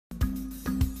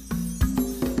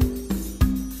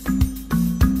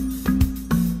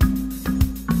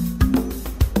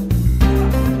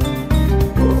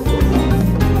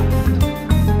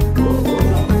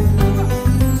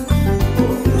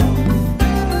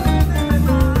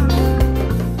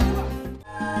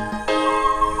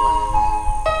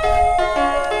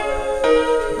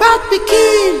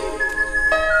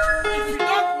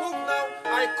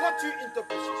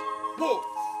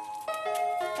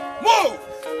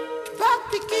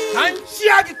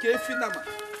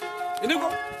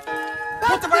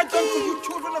What have I done to you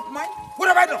children of mine? What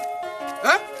have I done?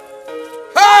 Huh?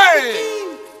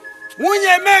 Hey!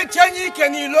 Unye me chanyi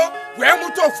kenilo, we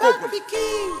muto fogoli.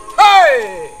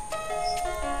 Hey!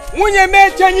 Unye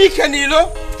me chanyi kenilo,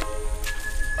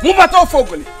 mumato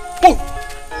fogoli.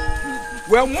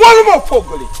 We molumo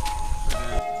fogoli.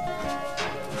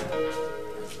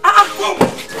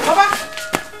 Papa!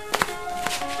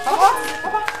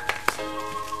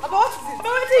 What is it? What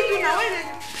are you doing now?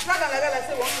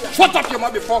 Shut up your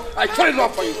mouth before I turn it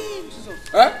off for you.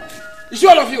 Huh? It's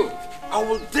all of you. I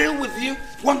will deal with you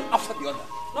one after the other.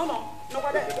 No,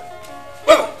 nobody.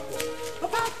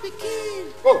 Papa,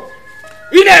 begin. Oh,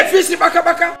 you know, fisi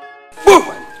baka. Boom.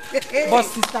 But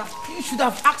sister, you should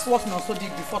have asked what Nonso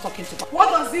did before talking to Papa. What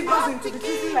does he do into the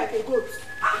TV like a goat?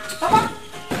 Papa.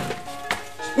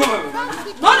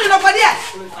 No, nobody.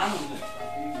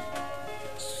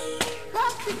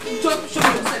 Show me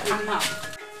yourself now.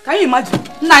 Can you imagine?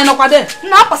 Nah, no kwade.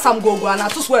 Nah, pass some go and I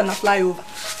just went to fly over.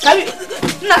 Can you?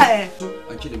 Nah.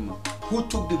 Who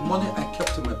took the money I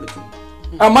kept in my bedroom?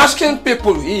 I'm asking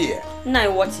people here. Nah,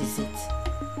 what is it?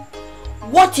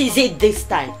 What is it this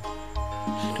time?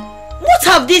 What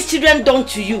have these children done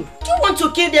to you? Do you want to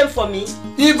kill them for me?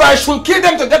 If I should kill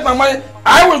them to get my money,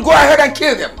 I will go ahead and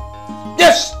kill them.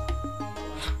 Yes.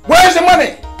 Where's the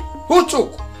money? Who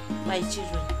took? My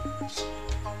children.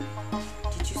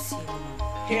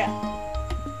 Here.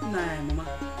 Nah, Mama.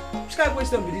 Which kind of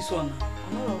question be this one?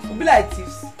 No, be like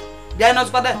thieves. They are not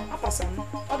got there.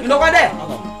 You know what there?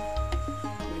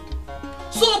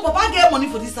 So Papa get money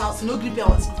for this house, no grip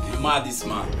hours. You mad this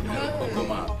man.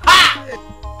 Ha!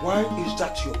 Why is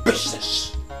that your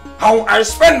business? How I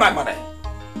spend my money?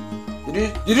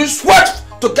 Did you sweat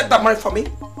to get that money for me?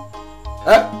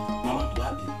 Huh? Mama, do I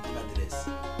have the dress? I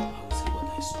will see what I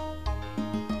saw.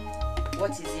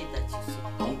 What is it that you saw?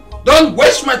 Don't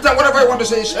waste my time. Whatever I want to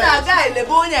say, say. What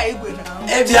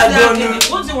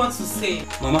do you want to say?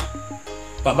 Mama,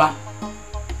 Papa,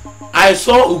 I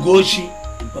saw Ugochi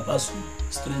in Papa's room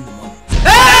stealing the money.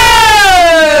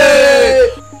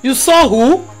 Hey! You saw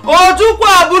who? My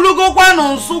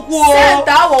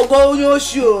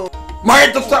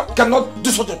daughter cannot do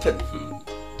such a thing.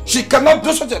 She cannot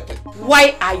do such a thing.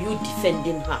 Why are you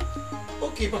defending her?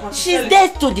 Okay, Papa. She's there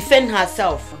to defend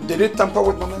herself. Did they tamper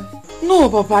with my money? No,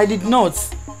 Papa, I did not.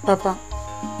 Papa,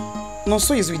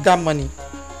 Nonso is with that money.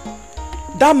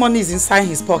 That money is inside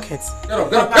his pocket. Get up.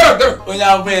 Papa, wait.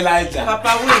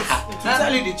 To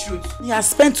tell you the truth. He has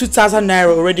spent 2,000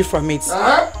 naira already from it.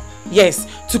 Yes,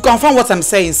 to confirm what I'm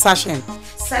saying, sash him.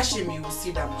 Sash him, you will see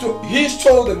that money. So he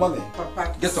stole the money.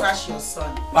 Papa, get sash your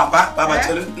son. Papa,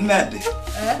 tell him, Ned.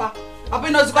 Papa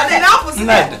knows what they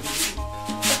Ned.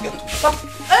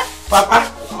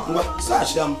 Papa,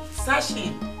 sash him. Sash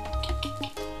him.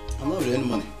 I'm not really any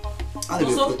money. Okay,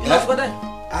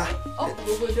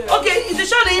 it's a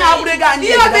show that you have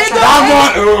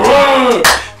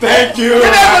thank you.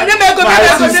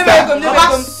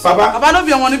 Papa, no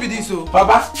be want to be this so.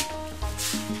 Papa.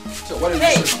 So what did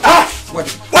you say?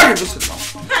 What did you say now?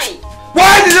 Hi.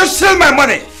 Why did you steal my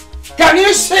money? Can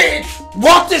you say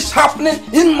what is happening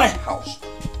in my house?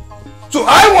 So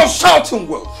I was shouting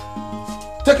wolf.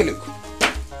 Take a look.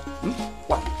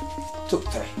 1, 2,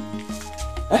 3.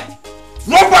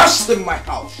 Robbers in my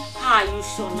house. Are you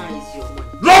sure now is your money?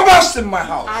 Robbers in my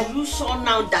house. Are you sure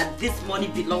now that this money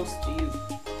belongs to you?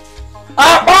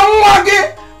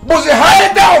 Abamwage was a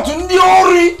hideout in the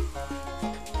Ori.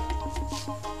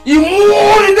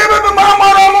 Imuri debe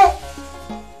mama.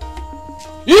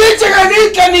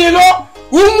 Ichega kanilo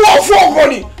umu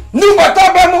fogoni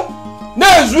nubata bemo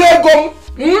nezuegom.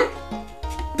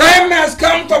 Time has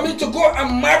come for me to go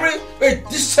and marry a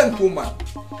decent woman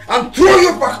and throw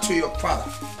you back to your father.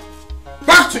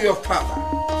 Back to your father.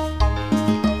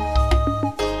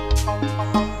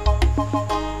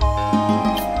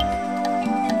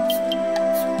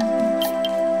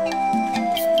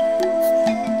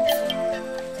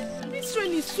 This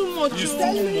rain is too much. My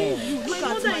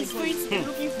mother is going to be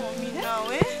looking for me now,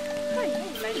 eh?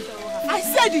 I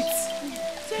said it.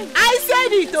 I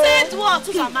said it. Said what,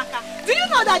 Uzamaka? Do you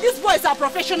know that these boys are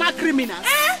professional criminals?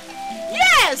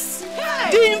 Yes!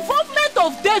 Hey. The involvement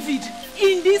of David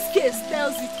in this case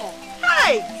tells it all.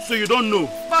 Hey! So you don't know?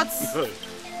 But,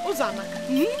 Uzamaka.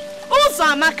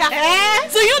 Uzamaka?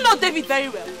 Do you know David very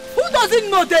well? Who doesn't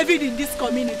know David in this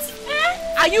community?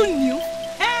 Are you new?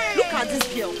 Hey. Look at this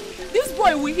girl. This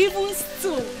boy will even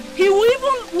steal. He will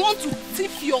even want to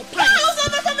thief your pants.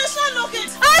 Uzamaka, me son look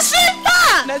it.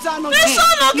 Ashita! Me son look it.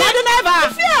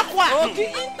 The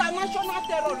international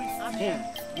terrorist.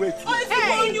 Wait, let me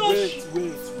help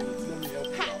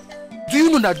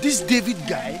that this David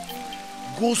guy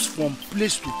goes from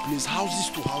place to place, houses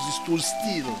to houses to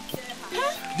steal?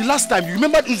 The last time, you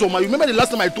remember Uzoma, you remember the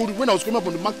last time I told you when I was coming up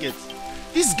on the market?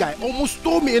 This guy almost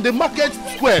stole me in the market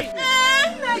square.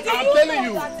 I'm telling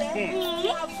you.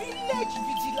 Village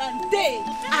vigilante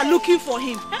are looking for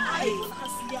him. Hey,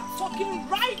 they are talking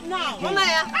right now.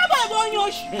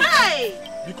 Hey!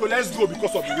 Because let's go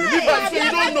because of you. Leave her, so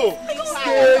you don't know.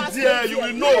 Stay there, you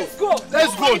will know.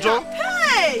 Let's go, John.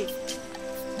 Hey!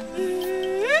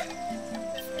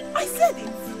 I said it.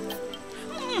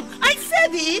 I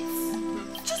said it.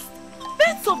 Just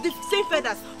birds of the same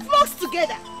feathers flocks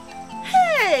together.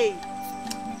 Hey!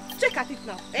 Check at it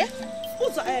now.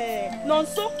 Who's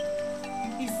Nonso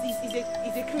is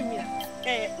a criminal.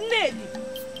 Nedi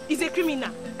is a criminal.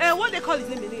 What they call his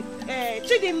name again?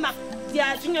 Chidinma,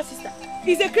 their junior sister,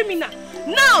 is a criminal.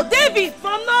 Now David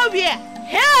from nowhere.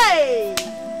 Hey!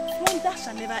 Wonder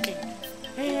shall never end.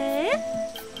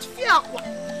 Yeah,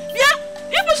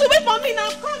 people should wait for me now.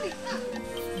 I'm coming.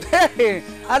 Hey,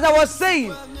 as I was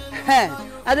saying, I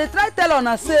dey try tell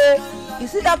on say, you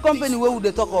see that company where we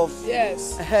dey talk of?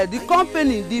 Yes. The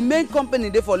company, the main company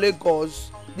dey for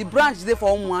Lagos, the branch dey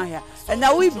for Umuahia, and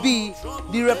now we be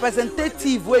the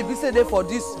representative wey be say dey for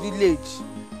this village.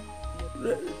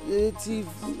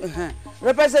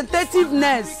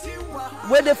 Representativeness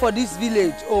wey dey for this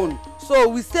village own. So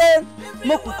we say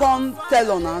make we come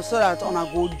tell on so that una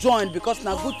go join because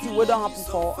na good thing wey don happen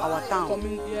for our town.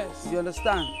 Yes. You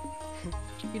understand?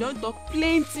 You don't talk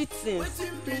plenty things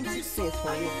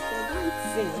for you.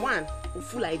 One who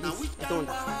fool like this, I don't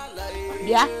understand.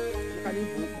 Yeah.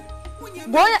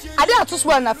 Boy, I didn't too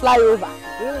swear na fly over.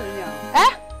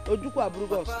 Ojuku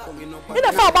abrugos. In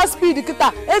the far about speed,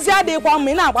 kita. Ezia dey kwa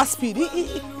me na about speed.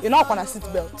 You know on a seat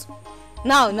belt.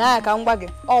 Now I can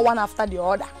wag all one after the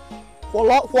other. For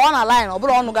one a line, or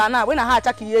bro on Ghana when I had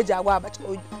check ye jagwa abacha.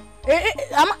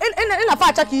 In a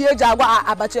far check ye jagwa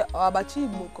abacha abachi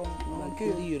boko.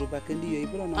 Kendi Yoruba, kendi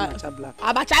Yoruba, no abacha black.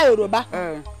 Abacha Yoruba.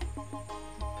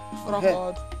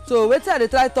 So wetin I dey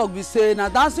try talk be say na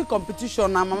dancing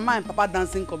competition, na mama and papa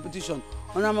dancing competition.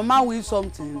 When a mama win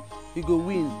something, you go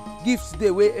win. Gifts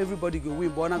day where everybody go win.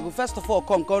 But I go first of all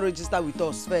come register with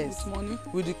us first. With money?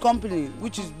 With the company,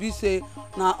 which is be say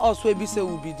now us where be say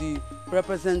will be the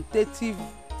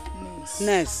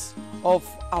representativeness of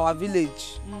our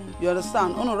village. You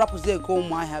understand? Ono rappers there go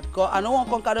Umuahia because I don't want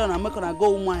to carry on and make ona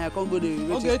go Umuahia, can't go to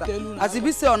register. As if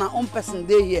be say on our own person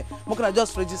day here, make ona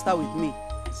just register with me.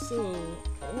 So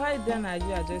why then are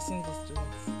you addressing this to us?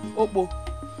 Opo.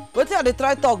 Wetin I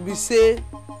try talk be say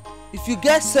if you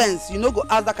get sense you no go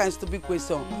ask that kind of stupid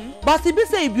question. But if be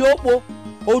say ibi opo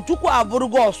Ojukwu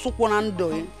aburugo osukwu na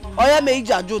ndo e oya me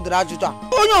iji aju dira ajuju a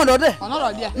onye onode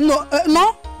Another there.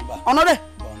 no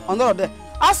onode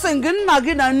asking nna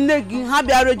gi na nne gi ha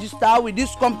bia register with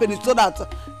this company so that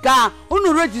ka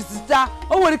unu register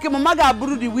o nwere ke mama ga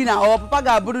aburu the winner or papa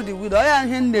ga aburu the winner oya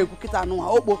ihe nna ekwu kita no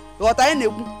okpo ghọta ihe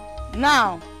na-ekwu.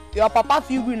 Now your papa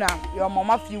feel winner, your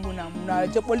mama feel winner. Na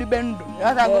chepoli bendo.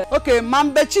 Okay,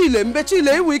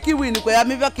 mbechile iwe iki win kwa ya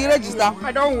mebia ki register.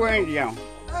 I don't win yam.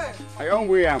 I don't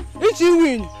win. If you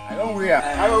win, I don't win.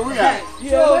 I will win.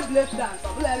 So left dance.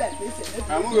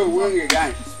 I'm going to win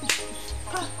again.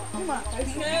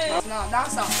 Now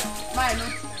that's how. Mine.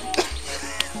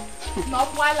 Not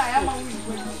while I am a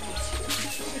win.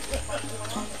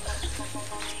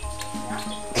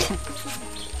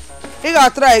 you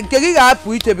gotta try. Kegi ga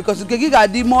hapu ite because kegi ga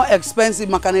di more expensive.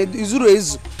 Makana izuru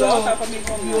ezu. So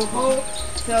you go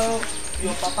tell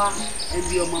your papa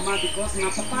and your mama because na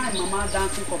papa and mama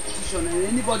dancing competition and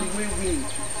anybody will win.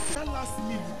 That last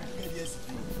meal you prepared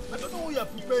yesterday. I don't know what you're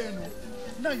preparing.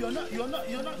 No, you're not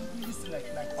this like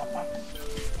papa.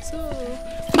 So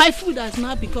my food has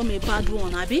now become a bad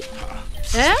one, Abi.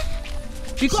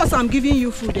 Because I'm giving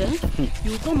you food,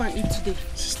 you come and eat today.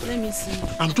 Sister, let me see.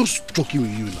 I'm just joking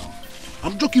with you now.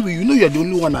 I'm joking with you. You know you're the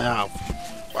only one I have.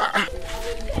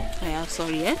 I am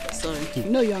sorry, Sorry. You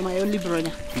know you are my only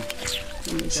brother.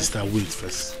 Sister, wait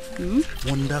first.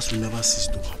 Wonders will never cease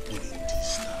to happen in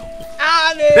this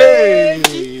town. Hey!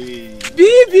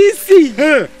 BBC!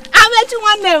 Hey! I bet you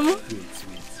one name. Wait.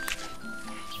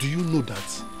 Do you know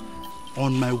that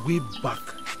on my way back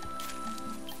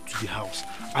to the house,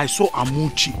 I saw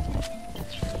Amuchi.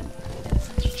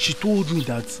 She told me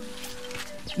that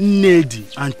Nedi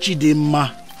and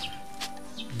Chidema,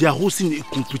 they are hosting a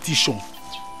competition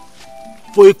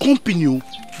for a company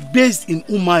based in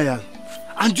Umuahia.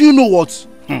 And do you know what?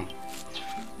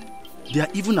 They are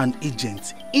even an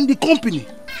agent in the company.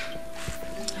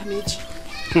 Amechi,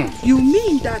 you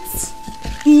mean that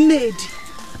Nedi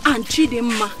and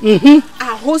Chidimma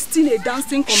are hosting a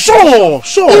dancing Sure.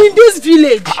 competition in this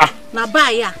village.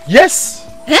 Nabaya. Yes.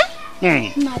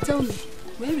 Now tell me,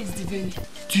 where is the venue?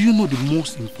 Do you know the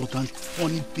most important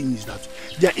funny thing is that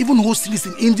they are even hosting this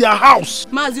in their house?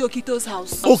 Mazi Okito's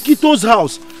house. Okito's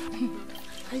house.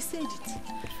 I said it.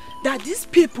 That these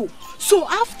people, so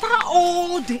after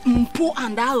all the Mpo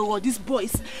and Aro, these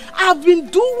boys have been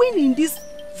doing in this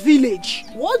village,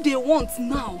 what they want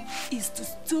now is to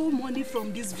steal money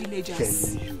from these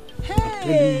villagers. Telling you.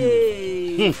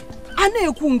 Hey!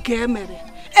 Aneku nke emere,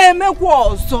 emekwa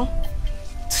ọzọ.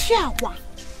 Tiakwa.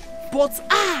 But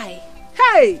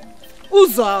hey,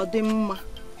 Uzodimma,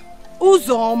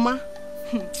 Uzoma,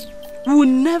 will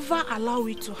never allow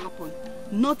it to happen.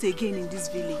 Not again in this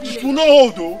village. It will not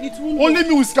hold though. It will not. Only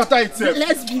me will scatter itself.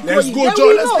 Let's go,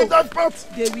 John. Let's take that part.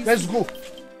 Let's go.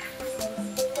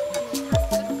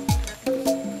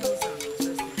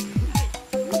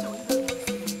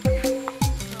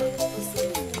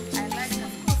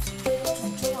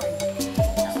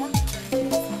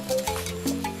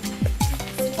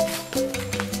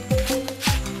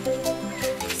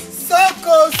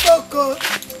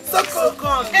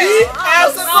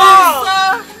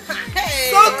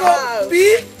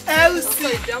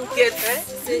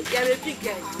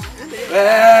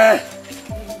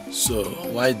 So,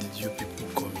 why did you people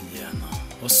come here now?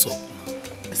 What's up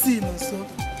now? See,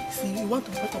 you want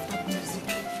to part of that music.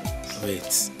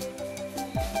 Wait.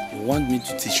 You want me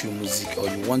to teach you music or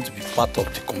you want to be part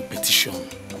of the competition?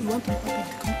 You want to be part of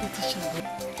the competition.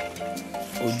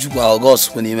 Ojukwa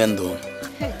August when even though.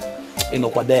 You know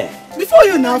what there? Before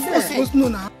you now, first supposed to know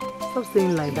now. Stop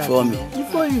saying like that. Before me.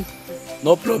 Before you.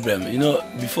 No problem. You know,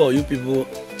 before you people,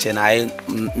 Chennai,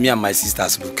 me and my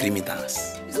sisters will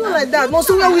criminals. It's not like that. No,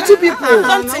 so we're with two people.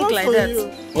 Don't think like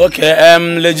that. Okay,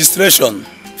 registration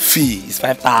fee is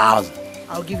 5,000.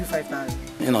 I'll give you 5,000.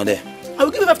 You know there. I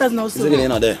will give you 5,000 also. You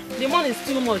know there. The money is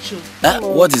too much.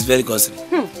 What is very costly?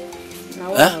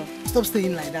 Stop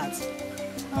saying like that.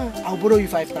 I'll borrow you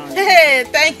 5,000. Hey,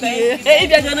 thank you.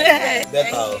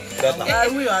 Better. I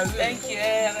will. Thank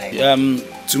you.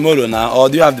 Tomorrow now, or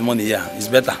do you have the money here? It's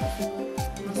better.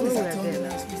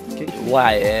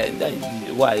 Why?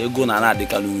 Why you go na the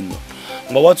Kalu?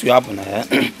 But what will happen?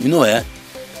 You know,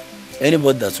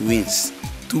 anybody that wins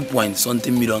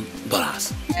 2.something million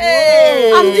dollars.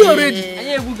 Hey, I'm due already.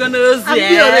 I'm due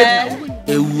already.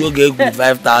 We will get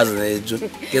 5,000.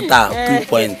 Get out 2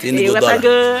 point.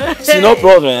 See, no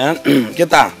problem.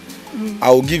 Get out. I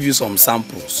will give you some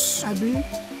samples.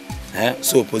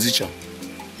 So position.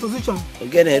 Position.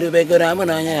 Okay,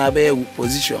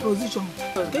 position. Position.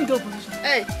 Can you go position?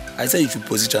 Hey. I said you should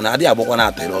position. I did a book on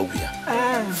that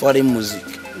foreign music.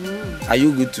 Are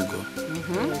you good to go?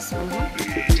 Yes.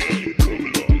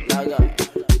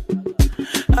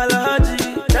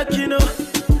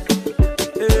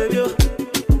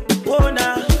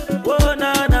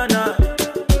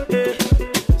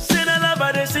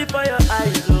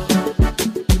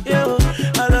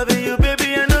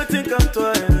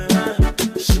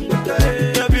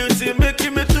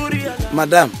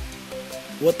 Madam,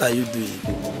 what are you doing?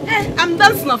 Hey, I'm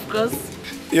dancing, of course.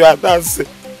 You are dancing.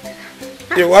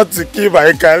 You want to kill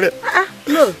my career?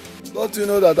 No. Don't you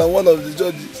know that I'm one of the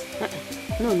judges?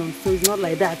 No, so it's not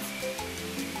like that.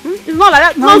 It's not like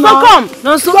that. No, come. Come.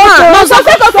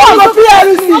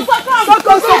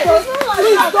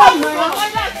 Please come.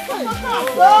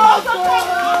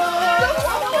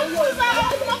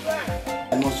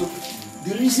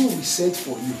 The reason we sent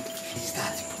for you is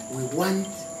that we want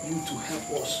you to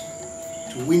help us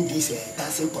to win this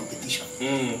dancing competition.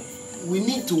 We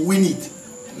need to win it.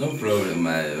 No problem,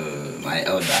 my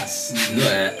elders. You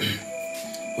know,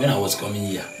 when I was coming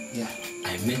here,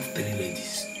 I met 3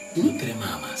 ladies, 3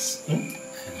 mamas.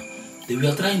 They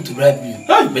were trying to bribe me,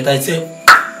 but I said,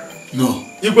 no.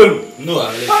 No,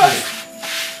 I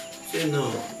said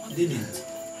no, I didn't.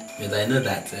 But I know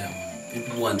that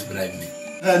people want to bribe me.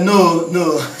 No.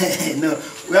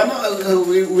 We are not.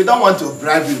 We don't want to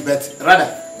bribe you, but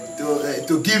rather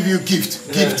to give you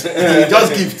gift.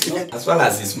 Just gift. As far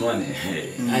as this money,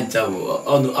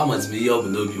 I must be your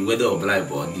whether or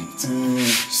bribe or gift.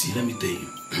 See, let me tell you.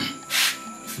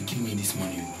 If you give me this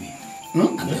money, you will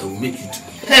win, and I will make you to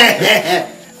win.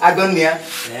 Agonia.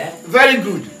 Very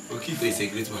good. Okito is a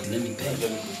great man. Let me tell you.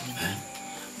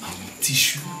 I will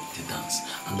teach you the dance,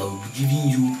 and I will be giving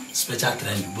you special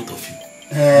training, both of you.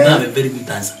 You know I'm a very good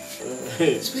dancer.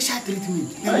 Special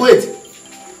treatment. Wait.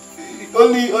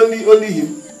 Only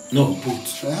him? No,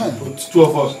 both. Both. 2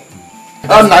 of us.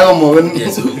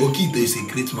 Yes, Okito is a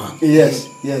great man. Yes.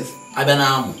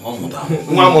 Abenamu, Omuda.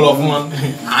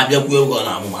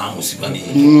 See,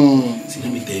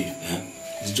 let me tell you,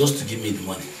 it's just to give me the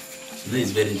money. You know,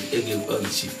 it's very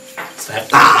cheap. It's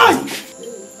 5,000.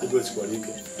 You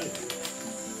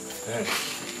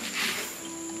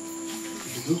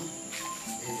know,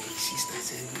 sister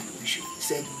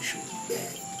said we should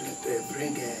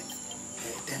bring 10,000.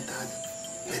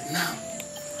 But now,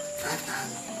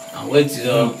 5,000. And wait, you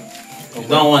don't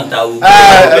want that.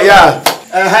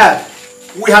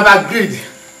 We have agreed.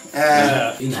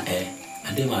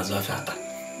 And then as well,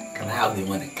 can I have the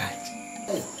money cash?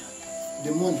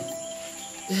 The money?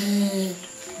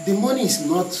 The money is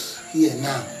not here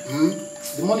now.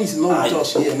 The money is not with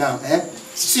us here now.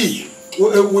 See, we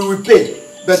will pay,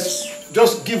 but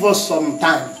just give us some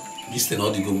time. This is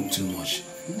not going too much.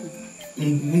 Let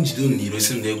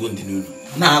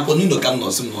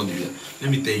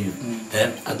me tell you,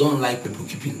 I don't like people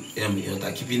keeping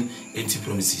empty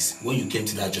promises. When you came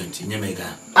to that joint in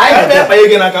Yamega,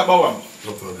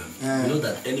 no problem. You know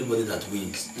that anybody that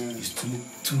wins is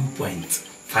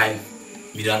 $2.5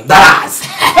 million.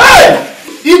 Hey!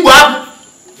 Igbo!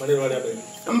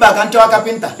 Mba kan choka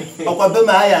kapinta. Okwa be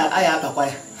ma aya akwa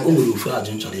ya. Ogboro fu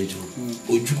ajun chara eju.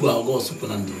 Ojuku ago osupo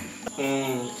na ndo.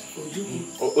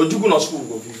 Ojuku no school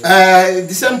go.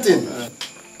 The same thing.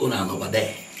 Una no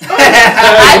there. I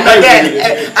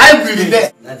will be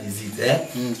there. That is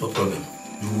it, no problem.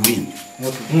 You win.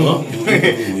 You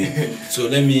win. So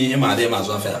let me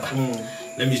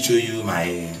show you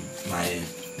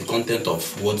the content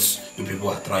of what you people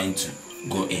are trying to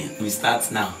go in. We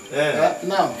start now.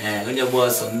 Now. When your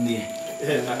boss on the I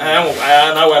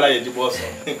now while I the boss.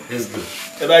 Let's go.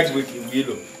 The bags with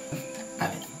you.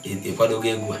 If I don't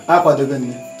get go. Apa do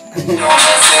ben.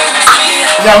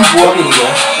 Yam bo ko do.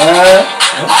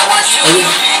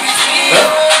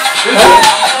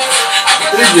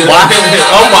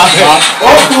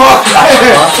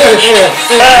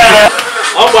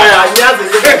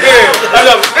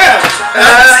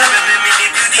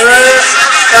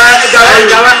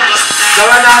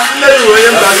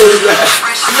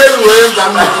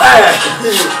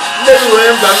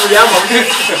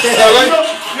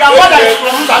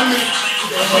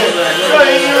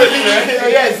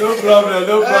 Yes, no problem,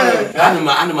 no problem.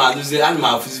 Animal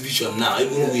vision now. I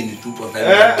will win the 2.5.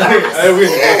 I win.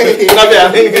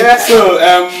 So,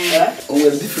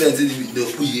 well, difference in the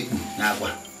Uye Nagua.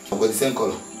 I've got the same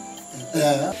color.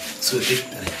 So take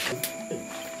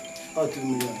 3. 2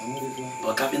 million.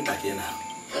 Or carpenter here now.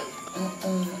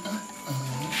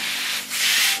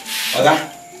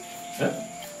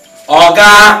 Oga.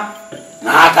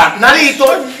 Naka. Nani to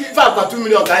 2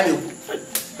 million ka ni.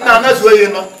 Na so ye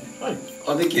no.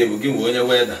 On the cable give one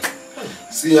weather.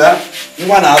 See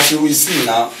one house we see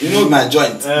now. You know my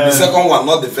joint. The second one,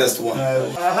 not the first one.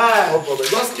 No problem.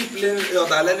 Just keep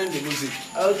learning the music.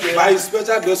 Okay. By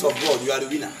special grace of God, you are the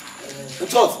winner. In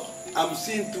fact, I'm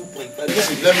seeing 2.5.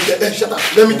 Listen, let me tell you. Shut up.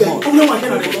 Let me tell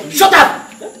you. Shut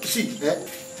up. See,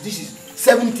 this is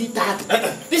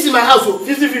 70-30. This is my house,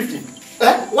 50-50.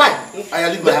 Why? I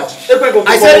leave my house.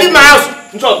 I said leave my house.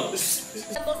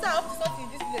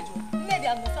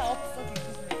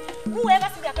 Whoever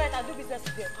see their parents and do business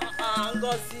with them.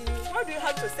 Ngozi, why do you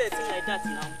have to say a thing like that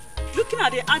now? Looking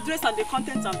at the address and the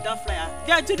content of that flyer,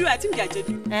 they are JD. I think they are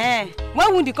JD. Why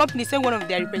wouldn't the company send one of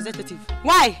their representatives?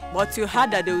 Why? But you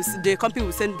heard that the company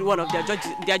will send one of their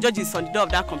judges on the door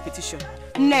of that competition.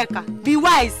 Nneka, be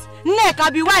wise.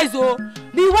 Nneka, be wise, oh.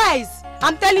 Be wise.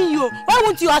 I'm telling you. Why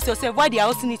won't you ask yourself why they are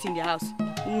hosting it in their house?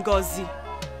 Ngozi.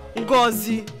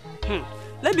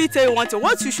 Let me tell you one thing.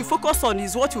 What you should focus on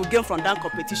is what you gain from that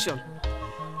competition.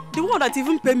 The one that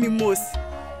even pay me most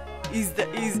is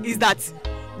that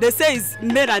they say it's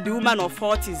men and the woman of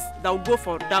 40s that will go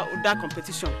for that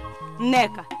competition.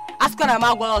 Nneka, ask her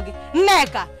Amagwalogi.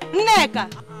 Nneka.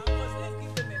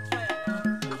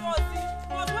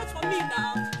 Wait for me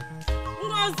now.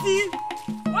 Ngozi,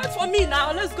 wait for me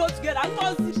now. Let's go together.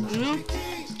 Ngozi.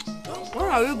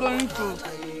 Where are you going to?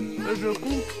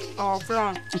 Execute our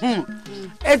plan.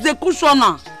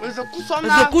 Executioner. It's the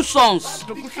cushions.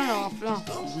 The cushion our plan.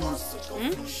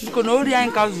 You can already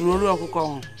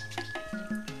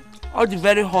all the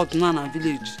very hot Nana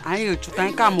village. I hear you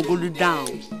can come go down.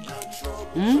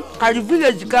 Can the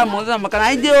village come on them? Can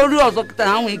I do all yours?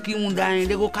 Can we kill them?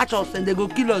 They go catch us and they go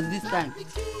kill us this time.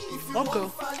 Okay.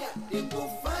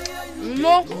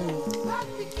 No.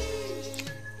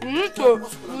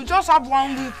 We just have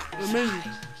 1 week remaining.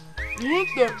 You need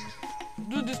to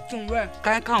do this thing well.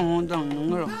 Can I come on down?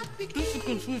 This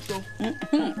is sweet though.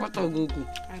 What a go.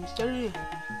 I'm telling you.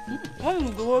 When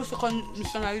we go second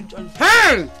missionary John.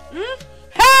 Hey!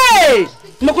 Hey! Hey!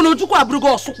 Makono chukwu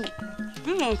abrugo osuku.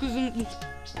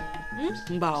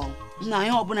 Mbao. Na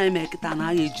ihe obuna ime kita na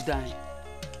aga ejide anyị.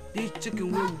 This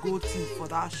chicken will go thief for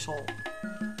that shop.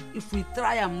 If we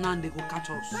try them now, they go catch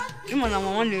us. You know,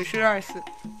 mama, you should rice.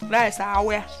 Rice,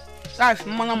 aware. Rice,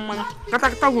 mana.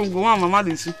 Kata go mama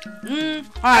dey see.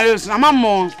 Ah yes, mama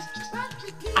mo.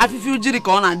 I feel jiri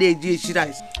ko na dey she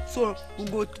rice. So we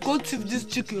go thief this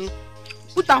chicken.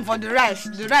 Put am for the rice.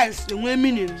 The rice, the way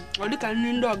meaning. Or the can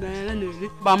new dog and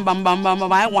bam.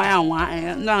 I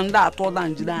want. Now that all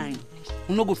that jide anyị.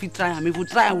 We no go fit try am. If we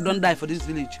try, we don't die for this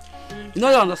village. You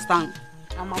know you understand.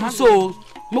 So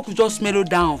make we just mellow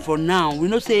down for now. We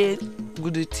no say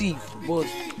good thief, but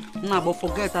but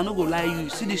forget, I no go lie you.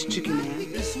 See this chicken,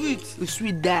 It's sweet. It's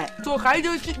sweet that. So can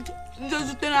you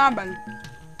just tell me?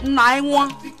 I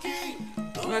want.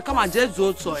 Come on, just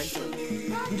go soy.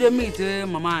 Just meet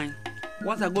mama.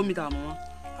 Once I go meet our mama,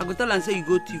 I go tell her and say you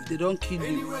go thief. They don't kill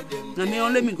you. Now me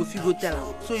only me go fit go tell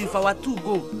her. So if our two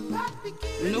go,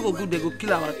 we no go good. They go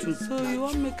kill our two. So you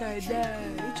want make I die?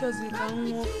 Which was you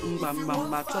can walk? Bam.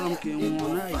 Tell them ke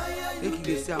wona. Make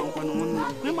you say I want no.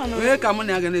 We come on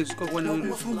again. Let's go. When we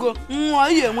go. You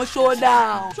want show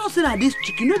down? So say that this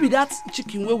chicken, maybe that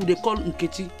chicken where would they call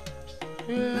Nkechi?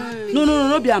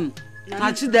 No, be am.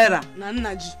 Na Chidera. Na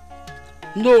Nnaji.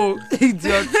 No,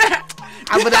 idiot.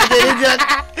 But I idiot.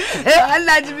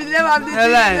 Nnaji be name of the no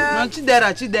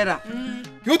Chidera.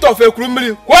 You talk fake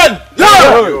rumili. When?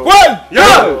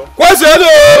 Yo! What's your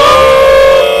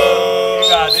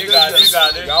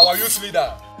Our youth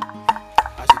leader.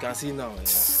 As you can see now, the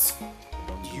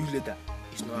youth leader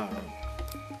is not around.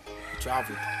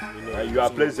 Travel. You are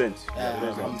present.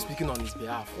 I'm speaking on his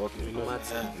behalf. Okay.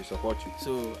 We support you.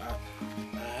 So,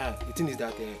 the thing is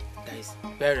that there is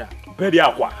Beria.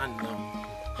 And now.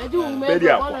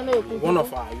 One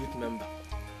of our youth members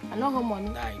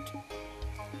died.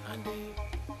 And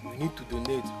we need to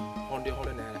donate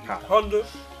 100 naira. 100?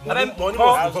 Money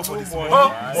for this.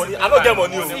 Money. I don't get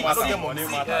money. Maybe we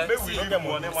don't get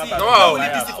money. No, we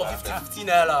need this for 50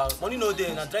 naira. Money no day,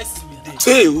 and dry season will day.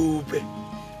 Say who pay?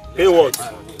 Pay what?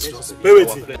 Pay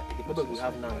waiting. The problem we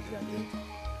have now is that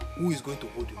who is going to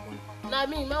hold the money? Now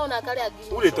me, my own carry again.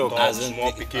 Who they talk?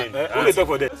 Small picking. Who they talk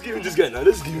for that? Let's give him this guy now.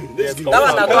 Let's give him. That one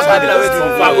that cost money.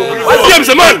 What's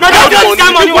the man?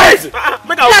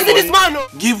 Make this man.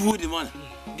 Give who the money?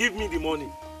 Give me the money.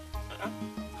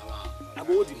 I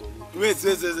go hold the money. Wait.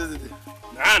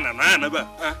 Nah.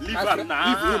 Leave her.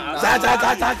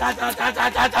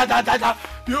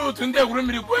 You think they will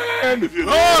be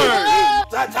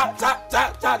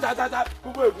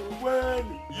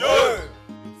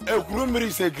Ekurumiri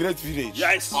is a great village.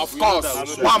 Yes, of course.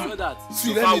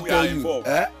 See, let me tell you,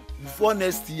 before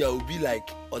next year, I will be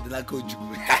like Odinaka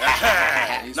Ojukwu.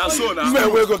 Now, so now.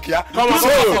 Come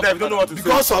on,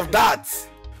 because of that.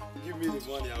 Give me the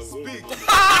money, I will speak.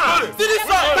 See this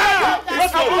one.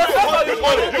 Let's go.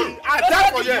 I die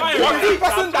for you. One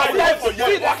person that died for you.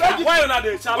 Why are you not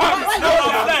there?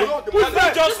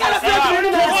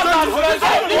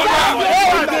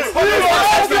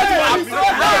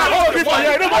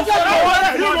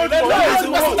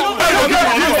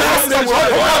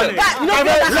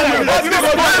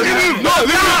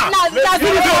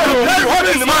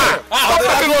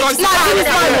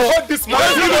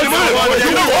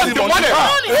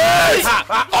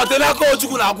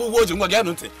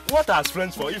 What are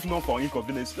friends for if not for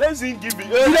inconvenience? Let's give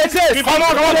it. Come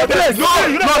on, No,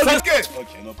 okay,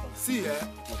 no problem. See,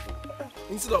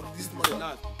 instead of this money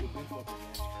now, let me hold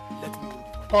it.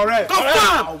 Correct.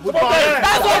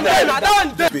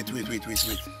 Wait.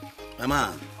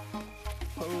 Mama.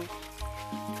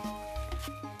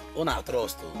 Una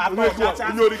trust.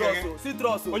 See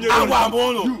trust.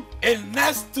 In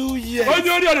next 2 years, I'm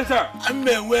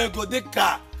going to go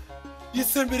Dikeh. You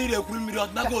send me the Ekurumiri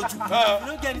of Nago to You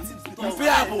don't get anything to talk.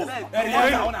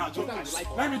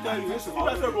 Let me tell you,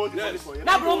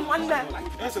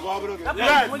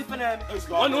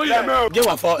 get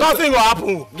one for nothing will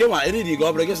happen. Get one, anything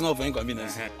go, but it's not for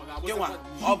inconvenience. Get one,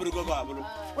 I'll go.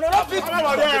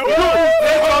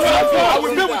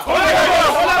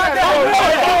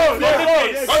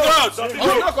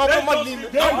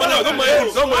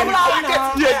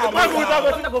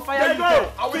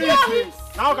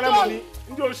 Now can I money?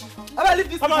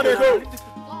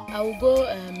 I will go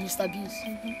Mr. Beast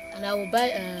and I will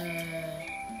buy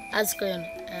ice cream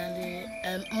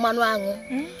and manuango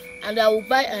and I will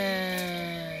buy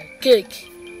cake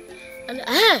and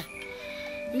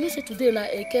you know say today na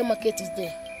a market is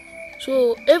there,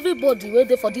 so everybody wait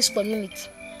there for this community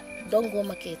don't go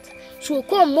market, so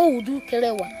come more do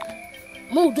kerewa,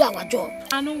 more do our job.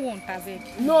 I don't want a veg.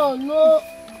 No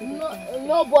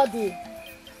Nobody.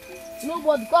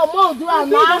 Nobody. Come on, do it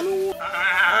now.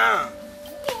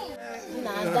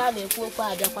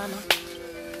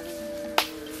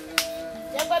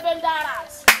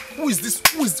 Who is this?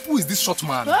 Who is this short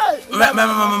man?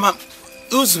 Mama.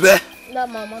 Who's there? No,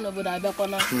 mama, no, but I don't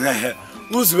know.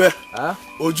 Who's there? Huh?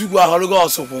 Ojugu aholugo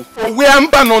osopo. We am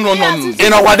no.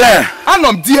 In our there.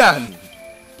 Anom Dian.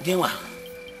 Genwa.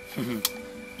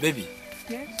 Baby.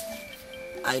 Yes.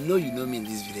 I know you know me in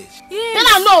this village. Yes. Then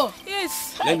I know.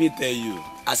 Yes. Let me tell you,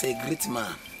 as a great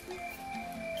man,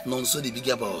 non so the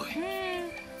bigger boy.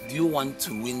 Do you want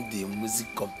to win the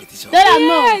music competition? Then I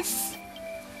know. Yes.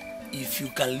 If you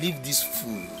can leave this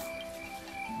fool,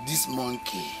 this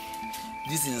monkey,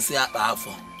 this insane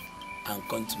powerful, and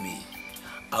come to me,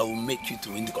 I will make you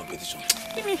to win the competition.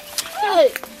 Hey.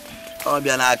 Are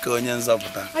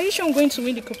you sure I'm going to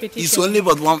win the competition? It's only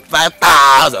but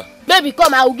 5,000. Baby,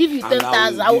 come, I will give you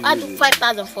 10,000. I will add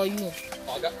 5,000 for you.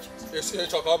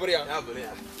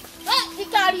 He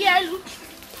can't hear you.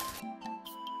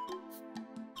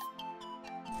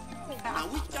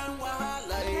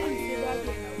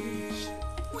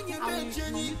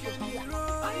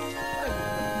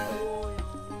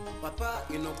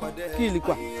 Kill it.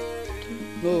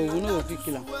 No, we know what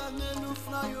kill him.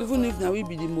 Even if now we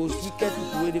be the most wicked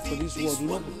people waiting for this world, we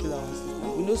know we kill our sister.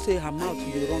 We know say her mouth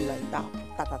will run like that.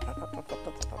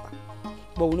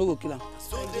 But we know go kill him.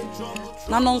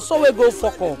 Now non so we go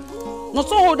fuck up. Not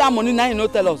so hold that money now you no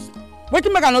tell us. What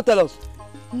you make her not tell us?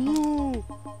 No,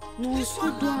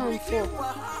 so do am for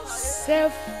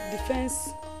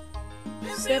self-defense.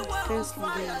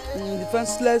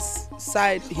 Defenseless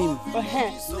side him.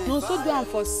 No, so do am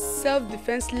for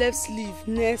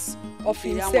self-defenselessness of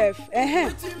himself. So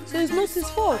it's not his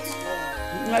fault.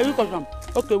 Now you come from.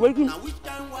 Okay, wait. You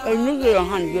know your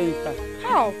hand there inside.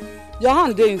 How? Your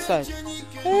hand there inside.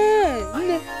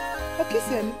 Okay,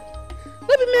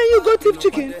 maybe me and you go thief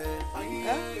chicken.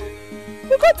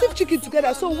 We go thief chicken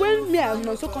together. So when me and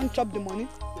also can't chop the money.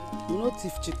 We no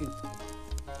thief chicken.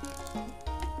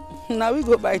 Now we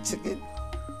go buy chicken.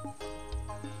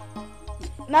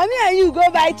 Now me and you go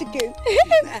buy chicken.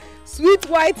 Sweet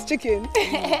white chicken.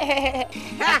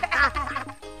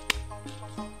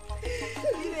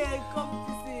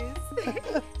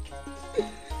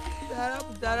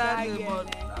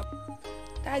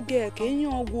 That girl, can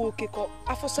you go okay?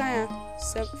 After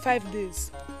 5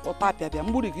 days. Or papia,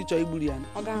 mburi kicho iburi yan.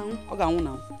 Oga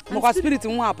una. Moko spirit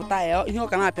nwa aputa e, ihe o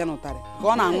kana apia no tare.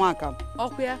 Go na anwa aka.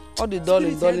 Okwa. All the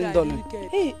darling.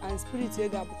 Hey, and spirit e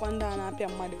ga bukwa nda na apia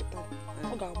mmadu tare.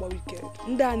 O ga agba wicked.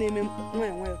 Nda na eme nwa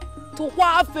enwe. To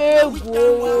kwa afa egwu.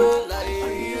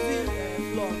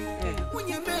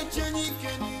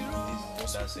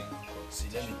 See,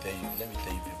 let me tell you,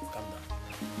 people, calm down.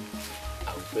 I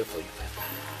will pay for you 5,000.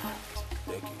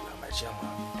 Thank you, I'm my chairman.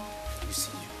 You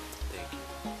see you. Thank you.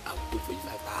 I will pay for you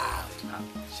 5,000.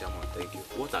 Chairman, thank you.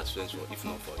 What are friends for if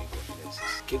not for inconveniences?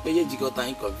 Kepeje jigota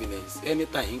inconvenience.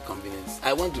 Anytime inconvenience.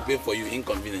 I want to pay for you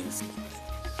inconvenience.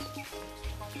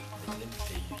 But let me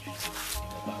tell you,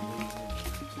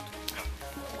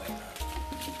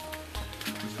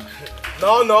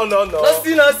 No.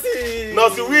 Nothing.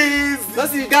 Nothing, whiz.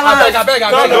 Nothing, gallant. I beg.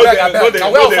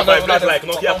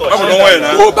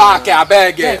 Go back, I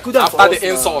beg. After the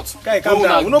insult. Calm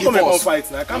down. We don't come and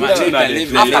fight now. Calm down.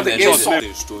 After the insult.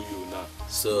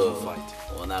 So,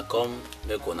 when I come,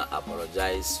 make una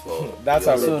apologize for. That's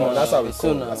how we come. That's how we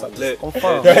come.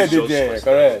 Confirm.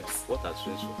 Correct. What are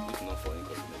friends for if not for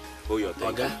inconvenience? Oh, your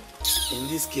thing. In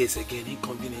this case, again,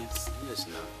 inconvenience. Yes,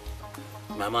 now.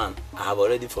 My man, I have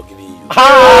already forgiven you.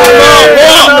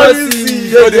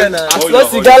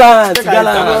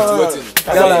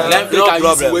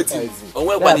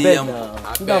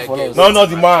 No, not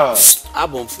the man.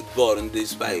 I'm on football in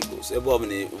this Bibles.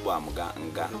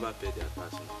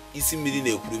 Isi mmiri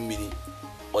na-ekwuru mmiri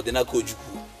ọdịnaka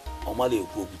ojukwu ọmala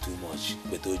ekwu okwu too much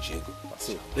but ojiego.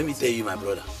 Let me tell you, my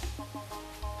brother,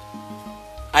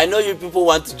 I know you people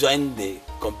want to join the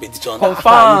competition.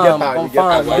 Confirm.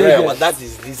 But that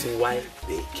is the reason why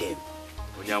they came.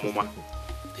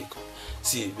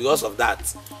 See, because of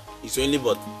that, it's only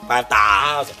but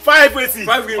 5,000. 5,000.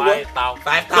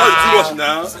 5,000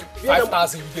 now.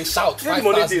 5,000, they shout.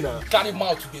 5,000. Carry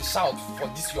mouth, they shout for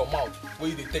this your mouth.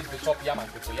 Where they take the top yam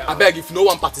and put yam. I beg, if no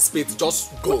one participates,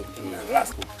 just go.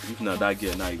 If not that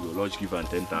girl, now you go lodge give her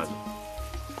 10,000.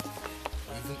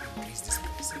 Even increase this money.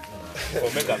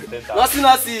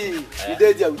 Nothing. We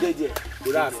did there.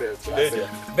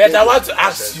 But I want to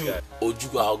ask you,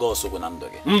 Ojugu Ahogo also when I'm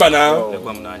doing.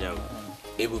 Mbana.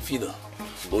 Ebu Fido.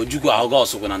 Ojugu Ahogo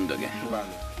also when I'm doing.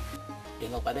 You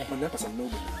know, but then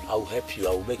I will help you. I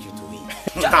will make you to win.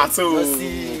 So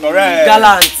correct.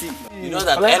 Gallant. You know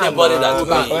that anybody that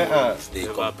wins the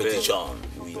competition,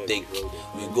 we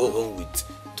go home with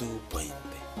 2.5.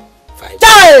 Let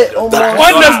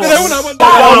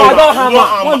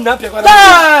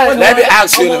me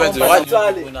ask you, what do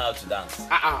you know how to dance?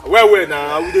 Where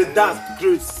now? We dey dance,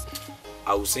 Grace.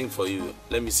 I will sing for you.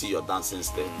 Let me see your dancing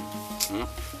step.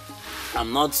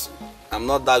 I'm not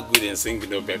that good in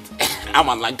singing, but I'm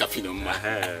a nanka film.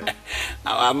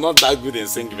 I'm not that good in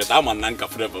singing, but I'm a nanka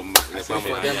film. Let's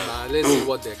see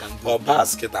what they can do. Or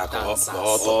basket, or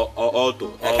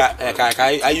auto.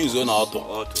 I use one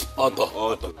auto.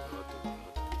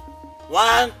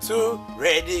 1, 2,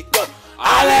 ready, go.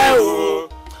 Alleluia,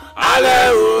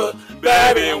 alleluia,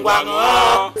 baby, one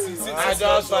more. I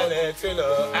just want to let you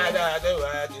know. I don't know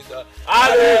what you do.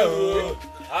 Alleluia,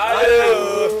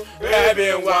 alleluia,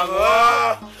 baby, one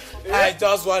more. I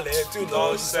just want to let you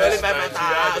know.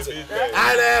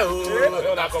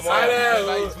 Alleluia,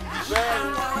 alleluia.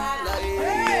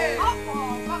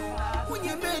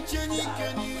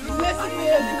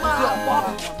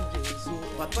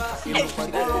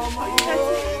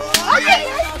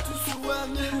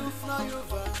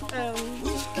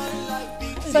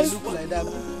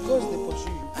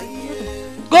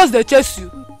 Ghosts they chase you.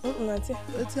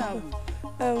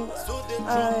 I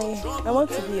want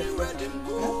to be a friend,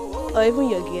 or even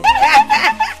your girl.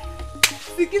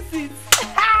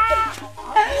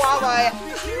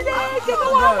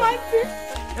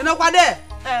 You know what there?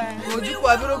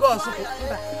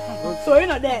 So you're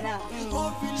not there now.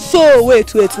 So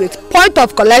wait. Point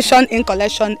of collection in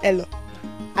collection Elo.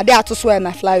 I dare to swear and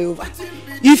I fly over.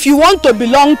 If you want to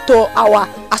belong to our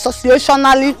legislation.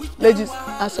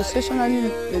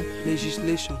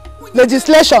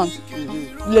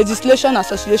 Legislation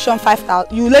association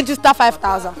 5,000. You register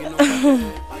 5,000.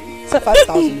 Say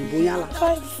 5,000 Bonyala.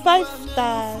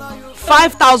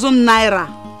 5,000 naira.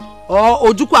 Oh,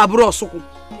 Ojuku aburo Osuku.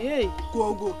 Hey,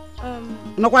 go.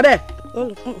 No kwa there?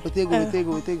 We take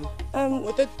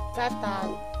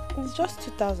 5,000. It's just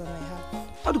 2,000 I have.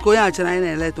 How do you go and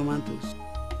China tomatoes?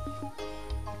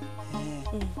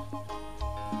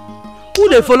 Who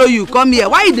they follow you? Come here.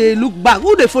 Why they look back?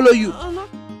 Who they follow you?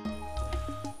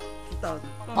 2,000.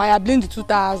 Why I bring the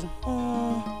 2,000?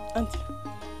 Auntie.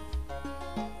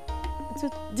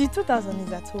 The 2,000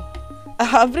 is at home.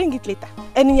 I'll bring it later.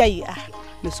 Anywhere you are.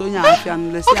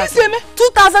 Okay, see me?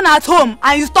 2,000 at home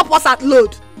and you stop us at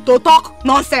load to talk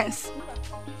nonsense.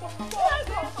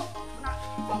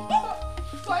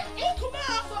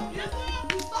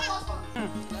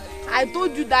 I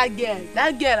told you that girl,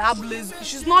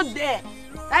 she's not there.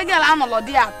 That girl, I'm not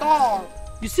there at all.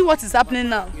 You see what is happening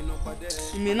now?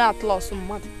 You may not lost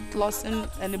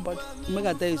anybody. I'm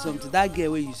gonna tell you something. That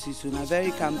girl where you see, so a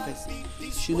very calm person.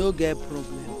 She no get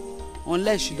problem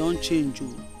unless she don't change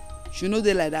you. She know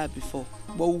they like that before,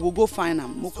 but we will go find her.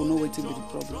 We will know what to be the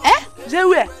problem.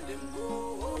 Jewe,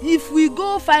 if we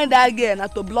go find that girl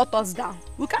not to blot us down,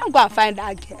 we can't go and find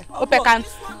that girl.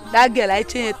 That girl, I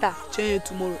change it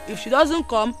tomorrow. If she doesn't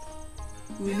come,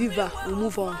 we leave her. We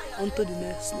move on to the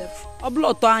next level. A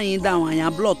blot down and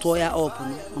a blot up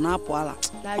on our poala.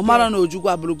 Omara no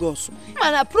Jugwa Brugos.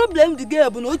 And a problem the girl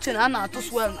but no chena to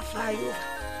swell and fly over.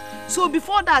 So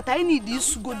before that, I need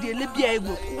this to go the Libya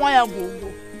Igbo. Why I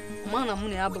go? Man, I'm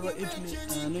going to have a no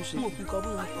pick up.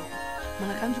 Man,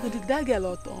 I can't go to that girl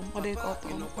or Tom. What they call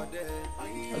Tom?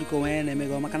 I'll go in and make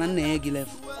a macan egg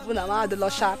left. When I'm at the law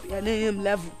sharp, your name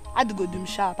level. I'd go dim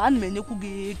sharp and men you could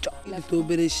get to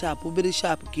very sharp,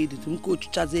 kid to coach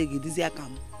Chazegi, this year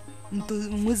come. Into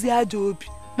Muzia job.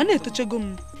 Money to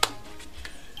chegum.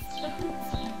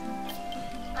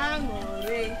 I'm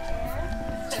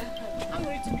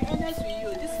going to be honest with you.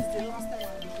 This is the last time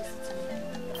I'll be visiting.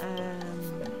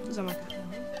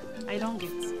 I don't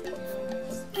get.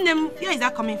 Where is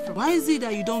that coming from? Why is it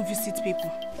that you don't visit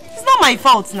people? It's not my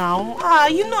fault now.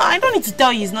 You know, I don't need to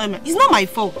tell you it's not my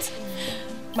fault.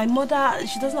 My mother,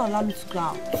 she doesn't allow me to go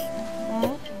out.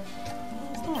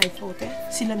 It's not my fault, eh?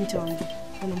 See, let me tell you.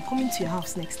 When I'm coming to your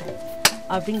house next time,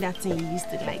 I'll bring that thing you used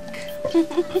to like.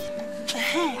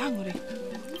 Hey, Angry.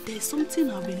 There's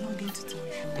something I've been longing to tell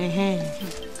you.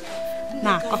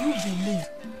 Now, can you believe?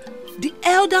 The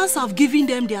elders have given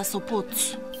them their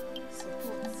support.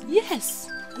 Yes.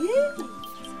 Yeah.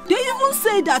 They even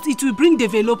say that it will bring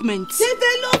development.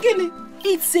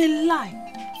 It's a lie.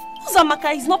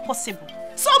 Uzamaka, it's not possible.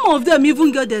 Some of them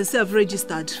even get themselves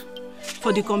registered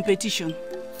for the competition.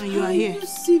 And you are here. Are you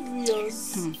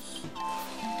serious?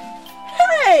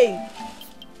 Hey!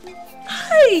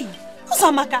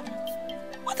 Uzamaka,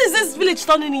 what is this village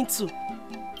turning into?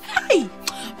 Hey!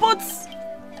 But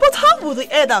How will the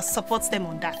elders support them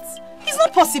on that? It's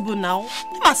not possible now.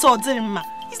 It's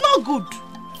not good.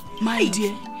 My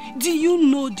dear, do you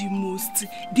know the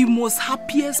most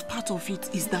happiest part of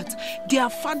it is that their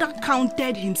father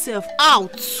counted himself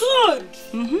out. Good.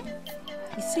 You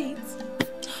see it?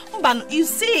 You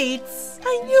see it?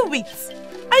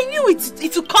 I knew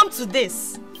it would come to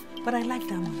this. But I like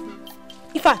that man.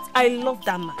 In fact, I love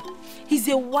that man. He's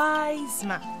a wise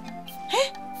man.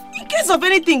 In case of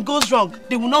anything goes wrong,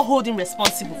 they will not hold him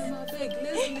responsible.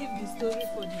 Let's leave the story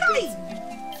for the day.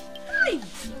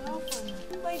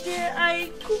 My dear, I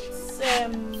cooked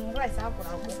rice.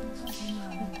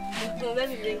 Let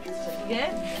me drink this for you.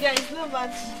 Yeah, it's no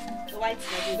much white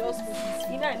for just cook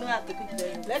it. You know I know how to cook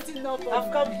them. Let it know.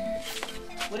 I've come.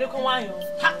 Will you come on?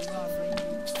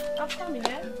 I've come in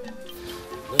there.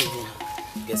 No,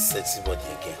 you get sexy body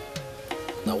again.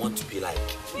 And I want to be like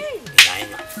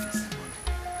Nina.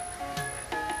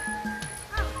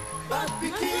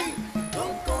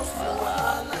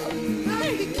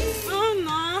 Oh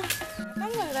no.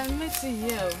 I'm glad I met you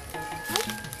here.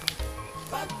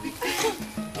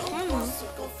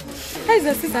 How is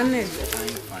the sister Ned?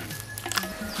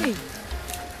 Hey.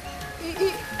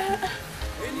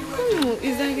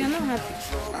 Is that you're not happy?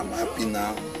 I'm happy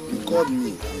now. You called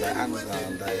me and I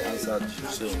answered you.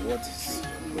 So what is the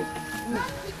problem?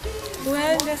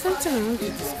 Well, there's something I want to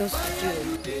discuss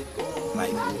with you.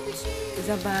 Like what? It's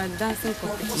about dancing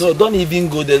competition. No, don't even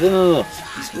go there. No.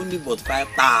 It's only about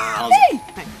 5,000. Hey!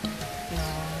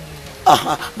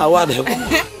 I want you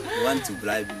want to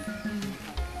bribe me.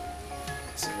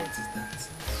 So what is that?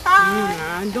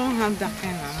 I don't have that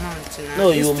kind of amount. No,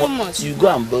 it's too much. You go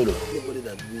and borrow. Anybody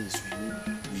that wins,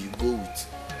 we go with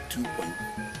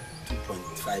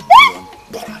 $2.5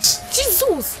 million.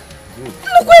 Jesus! Good.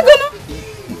 Look, we're gonna.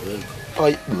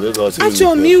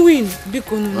 Actually, me win.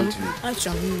 Because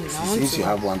since you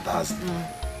have 1,000,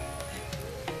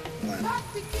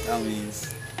 that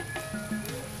means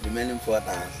remaining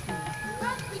 4,000.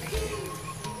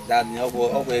 That means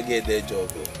I'll get their job.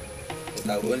 But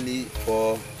I only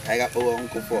for I got over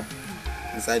Uncle 4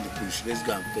 inside the bush. Let's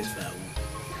go and fetch firewood.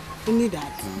 You need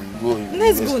that.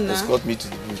 Let's go now. Escort me to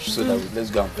the bush so that let's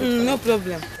go and fetch firewood. No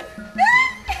problem.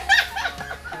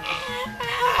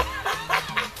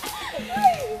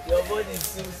 Your body is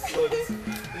so soft.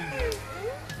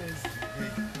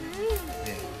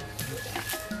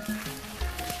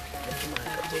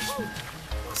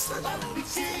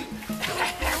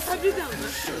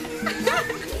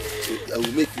 I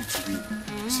will make you to win.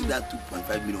 See that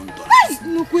 $2.5 million.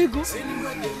 No cuego.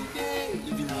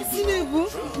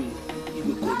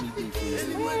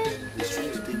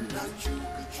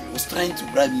 He was trying to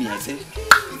bribe me. I said,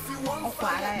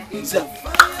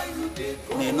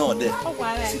 no, there.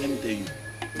 See, let me tell you.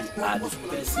 You are the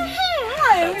person.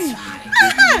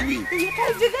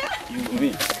 You will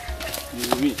win. You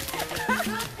will win.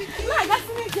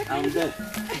 I'm there.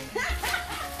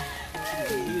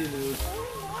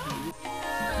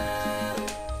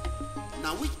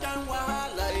 Now which time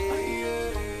wahala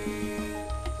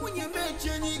when you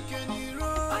mention you can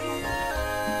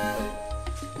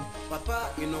Papa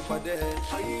in Opade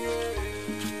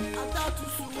Ada to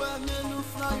suwa menu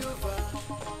fly over.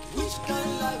 Which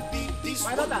kind life be this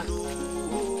one?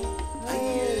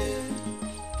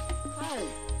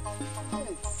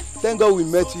 Thank God we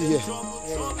met you here.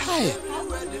 Hi.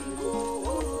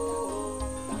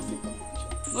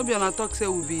 Nobody on talk say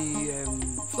will be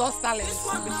Floss talents.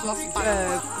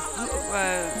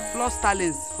 floss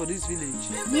talents for this village.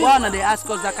 Why not they ask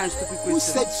us that kind of stupid question? Who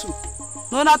said so?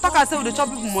 No, now talk and say we dey chop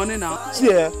people money now. See,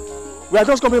 we are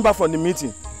just coming back from the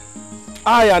meeting.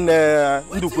 I and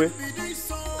Ndukwe,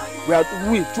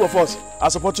 we two of us are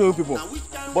supporting you people.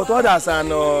 But others and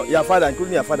your father,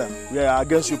 including your father, we are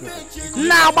against you people.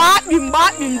 Now, but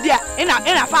there. In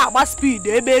a far about speed,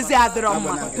 they busy at the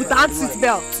without seat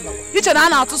belt. Each and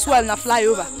one out to swell and fly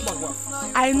over.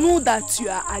 I know that you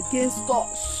are against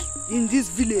us in this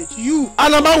village. You.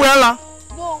 Anama Wella.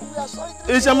 No, we are sorry.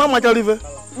 It's your mama Kalive.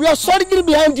 We are solidly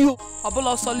behind you.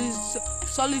 Abolo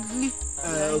solidly.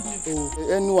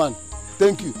 Anyone,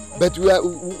 thank you. But we are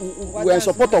in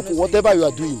support of whatever you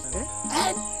are doing.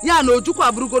 Yeah, no, Juku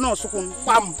Abrugo no sukun.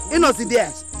 Pam. Inos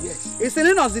there. Yes. It's in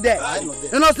Inos there. I know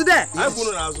there. Inos there. I put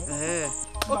on Azo.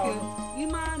 Okay. You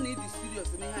man need is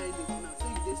serious. Me how you dey now. Say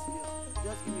you dey serious.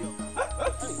 Just give me your card.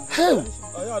 Hey.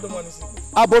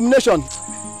 Abomination.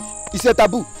 It's a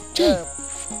taboo.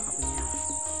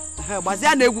 But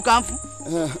ya na egwu kanfu.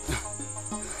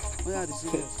 Oya dey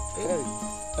serious.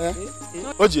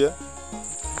 Oje.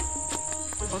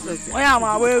 Oya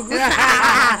ma we egwu.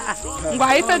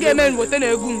 Ngwa ife ga eme nwote na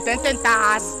egwu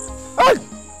 10,000.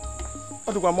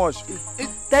 What do you much?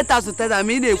 10,000, 10,000. I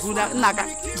mean, they could not. In my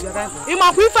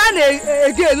find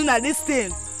again, na this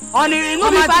thing. On it, no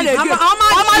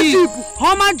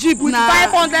how much jeep with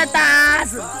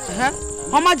 500,000.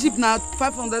 How much jeep now?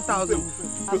 500,000.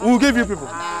 We'll give you people.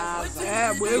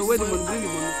 Yeah, wait the money, bring the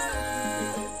money.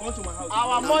 Come to my house.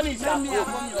 Our money is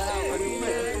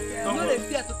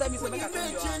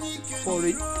for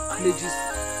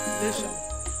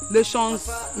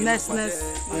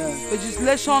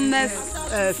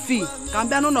legislationless fee. Can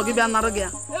be no give another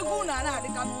girl.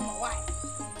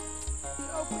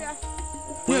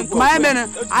 My man,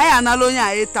 I am alone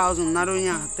 8,000, not only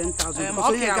 10,000.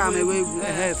 So you come away.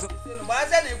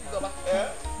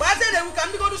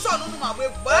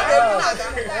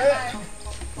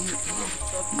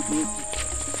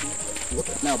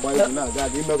 Now, boy, I'm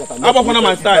going to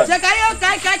my style.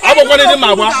 I'm going to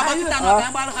my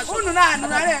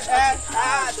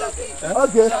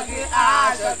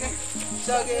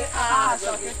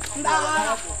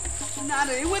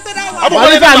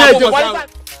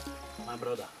my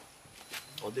brother,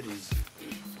 I'm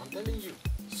telling you.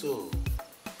 So,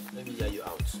 let me hear you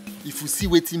out. If you see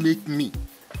what make me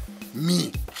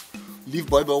leave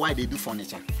boy why they do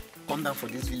furniture, come down for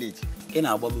this village. In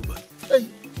our boy. Hey,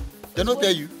 they not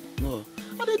tell you? No.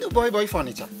 How they do boy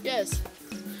furniture? Yes.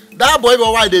 That boy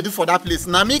why they do for that place?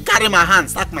 Now me carry my hand,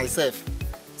 stack myself.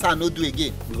 So I no do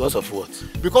again. Because of what?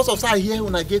 Because of so I hear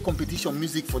when I get competition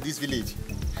music for this village.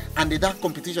 And that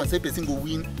competition say person go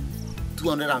win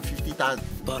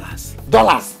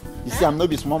 $250,000. You see, I'm not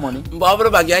be small money.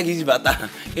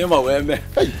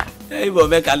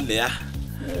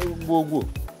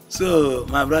 So,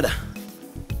 my brother,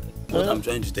 what I'm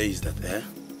trying to tell you is that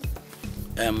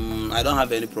I don't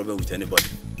have any problem with anybody.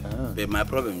 But my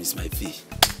problem is my fee.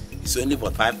 It's only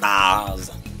for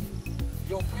 5,000.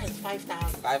 Your price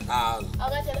 5,000. 5,000.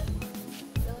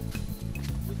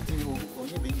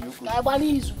 I want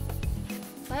you.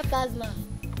 5,000.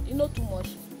 You know too much.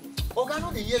 Okay,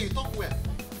 no, the year you talk well.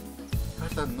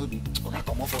 5,000 no be. Okay,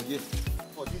 come on for here.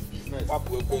 For this business.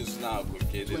 What goes now?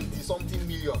 20-something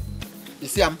million. You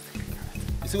see, you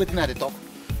see what at the top?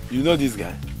 You know this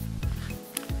guy?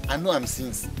 I know him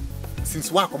since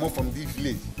when I come up from this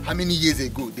village. How many years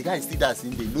ago? The guy is still there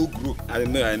since they no grow. I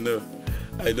know,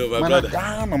 my brother.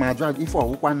 Man, drive if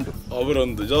for Wando.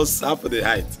 Just half the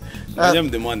height. I am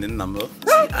the money number.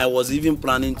 I was even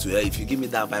planning to, if you give me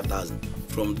that 5,000,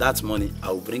 from that money,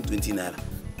 I will bring 20 naira.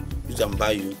 You can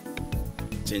buy you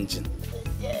changing.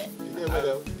 Yeah. You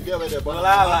get where the I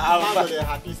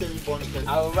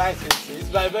will buy it.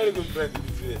 It's my very good friend.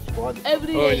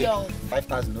 Every year young.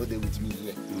 5,000 no day with me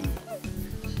here.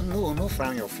 No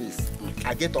frown your face.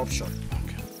 I get option.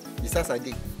 Besides I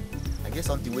get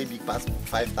something way big past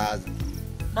 5,000.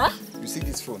 Huh? You see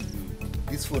this phone?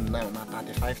 This phone now na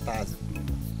 35,000.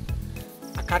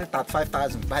 I carry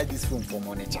 35,000 buy this phone for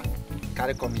money check.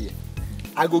 Carry come here.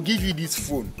 I go give you this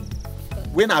phone.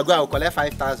 When I go, I will collect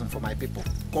 5,000 for my people.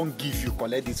 Come give you,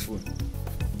 collect this phone.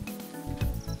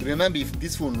 Remember, if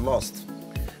this phone lost,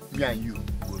 me and you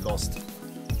go lost.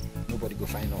 Nobody go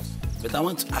find us. But I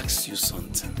want to ask you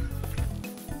something.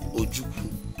 Ojuku,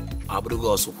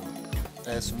 Abrugo Osoku.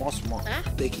 Small.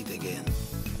 Take it again.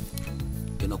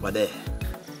 You know what there?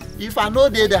 If I know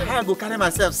they I go carry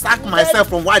myself, sack myself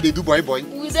from why they do boy.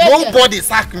 Nobody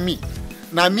sack me.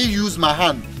 Now me use my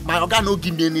hand. My organ no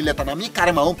give me any letter. Now me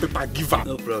carry my own paper, give her.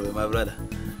 No problem, my brother.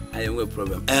 I have no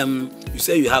problem. You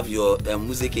say you have your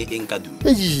music in Kadu.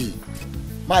 Hey,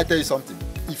 may I tell you something?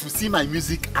 If you see my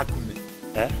music acumen,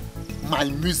 my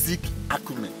music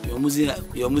acumen. Your music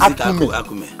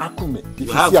acumen.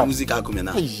 You have music acumen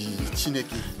now.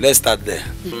 Let's start there.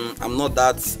 I'm not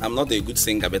a good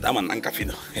singer, but I'm an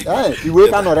ankafino.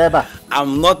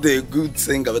 I'm not a good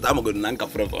singer, but I'm a good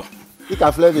ankafino. You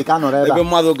can flavor, you can already. Every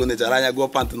mother going to go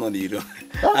panting on the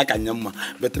I can yam.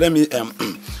 But let me come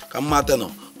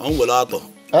mateno. On will auto.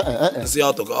 See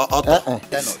auto.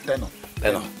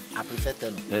 Tenor. I prefer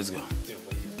tenor. Let's go.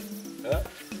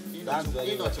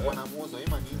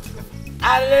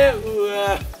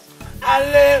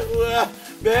 Alleluia,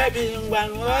 baby,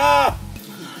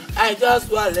 I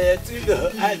just want to let you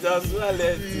know.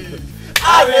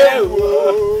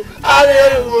 Alleluia,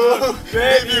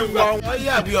 baby,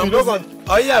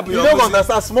 you don't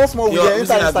understand. Small. We get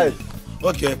inside.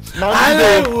 Okay.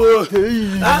 Alleluia,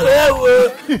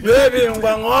 baby,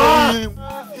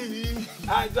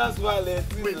 I just want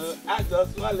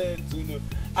to let you know.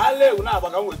 Alleluia,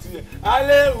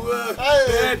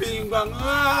 baby,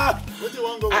 what do you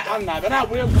want to go?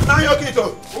 Now your kito.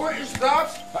 Who is that?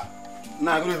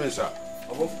 Nah, good evening, sir.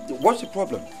 What's the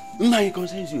problem? Nah, it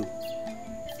concerns you.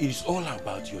 it is all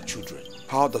about your children.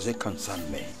 How does it concern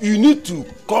me? You need to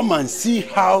come and see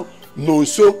how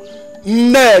Nonso,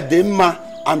 Nedema,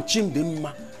 and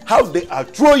Chimdema, how they are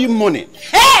throwing money.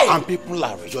 Hey! And people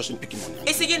are rejoicing, picking money.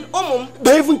 It's again, Omum.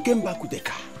 They even came back with a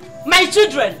car. My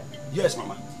children. Yes,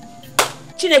 Mama.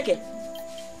 Chineke.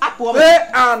 They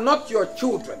are not your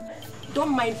children.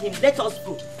 Don't mind him. Let us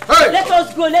go. Hey! Let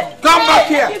us go. Come back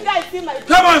here. You guys see my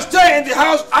Come and stay in the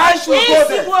house. I should go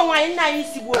there.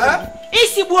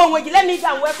 Let me go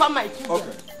and welcome my children.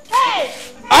 Okay. Hey!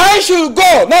 I should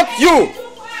go, not you.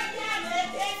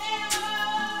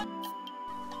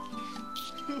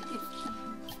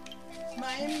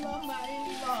 My in-law, my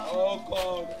in-law. Oh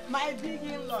God. My big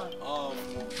in-law. Oh.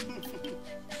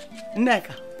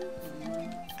 Nneka,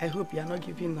 I hope you are not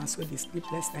giving us the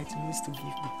sleepless night you used to give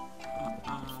me.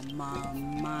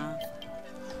 Mama.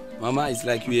 Mama, it's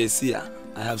like you see her.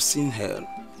 I have seen her.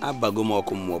 If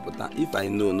I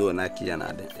know no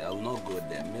Nakiana, I will not go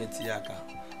there.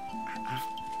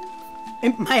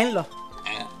 My in-law,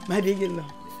 my big in-law,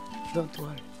 don't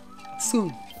worry.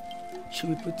 Soon, she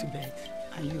will put to bed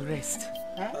and you rest.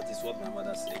 That is what my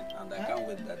mother said, and I can't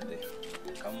wait that day.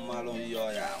 Come on,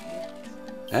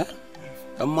 eh?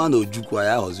 Come on,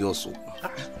 Ojukwaya was your soul.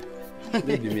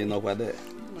 Maybe me not there.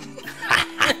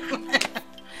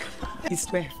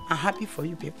 It's well. I'm happy for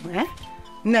you people, eh?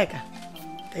 Nneka,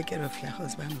 take care of your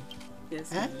husband.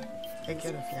 Yes. Eh? Take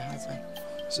care of your husband.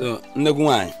 So,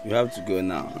 Negwai, you have to go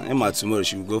now. Emma tomorrow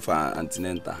she will go for an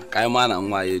antenatal. Kaiman and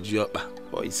why you job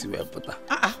or is where pota.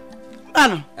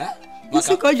 Ano?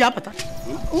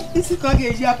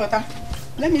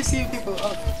 Let me see you people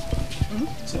up.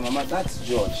 So, Mama, that's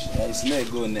George. It's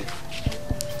not going there.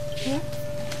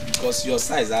 Because your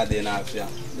size are there now.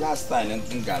 Last time,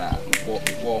 in Gara, for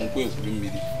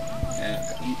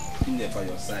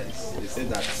your size. They say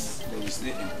that they will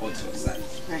still import your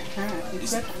size.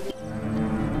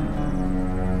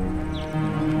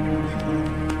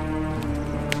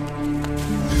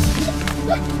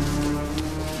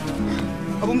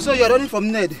 So you're running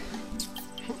from Ned?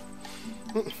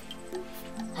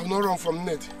 I've not run from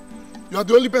Ned. You are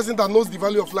the only person that knows the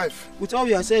value of life. With all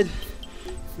you have said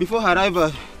before her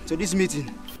arrival to this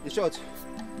meeting, in short,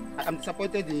 I am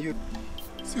disappointed in you.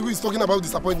 See who is talking about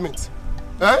disappointment?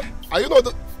 Eh? Are you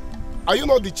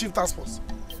not the chief task force?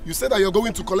 You said that you're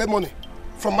going to collect money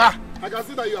from her. I can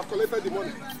see that you have collected the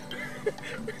money.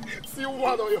 See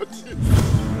one on your teeth.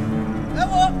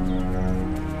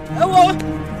 Hello!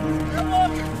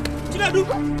 Chinedu!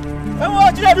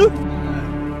 Chinedu!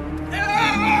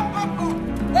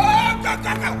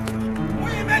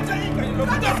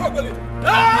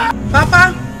 Papa!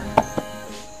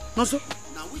 No, sir.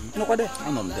 No, what there?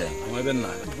 I'm there.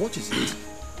 What is it?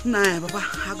 Nah, Papa,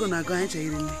 I'm gonna go and tell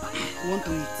you. Want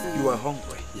to eat? You are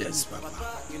hungry? Yes, Papa.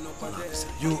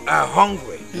 You are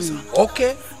hungry? Yes,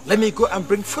 okay, let me go and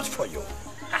bring food for you.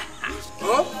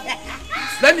 Oh?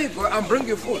 Let me go and bring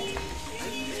you food.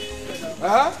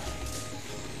 Huh?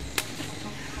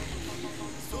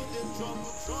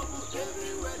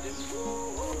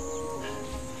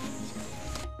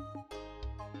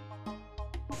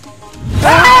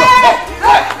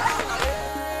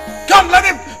 Come, let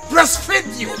me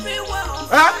breastfeed you.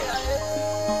 Huh?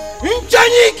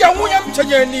 Nchani ke munya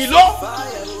mchenye nilo.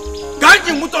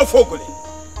 Ganji muto fogoli.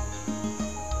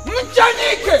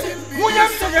 Nchani ke munya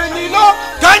mchenye nilo.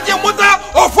 Ganji muto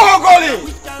ofogoli.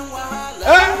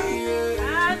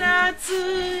 Honor to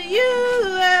you,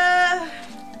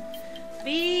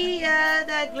 be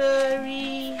the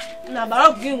glory. Na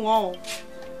barok ging on.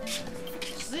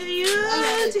 See you.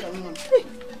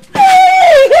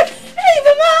 Hey,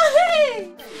 Mama! Hey!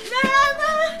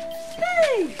 Mama!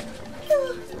 Hey!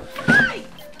 Hi!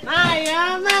 Hi,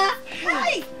 Mama!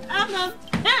 Hi! Mama!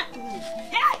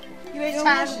 Hey! You are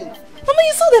charging. Mama,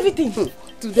 you sold everything.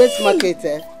 Today's market,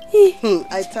 eh?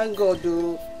 I thank God,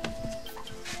 though.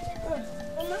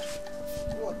 Mama?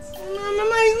 What?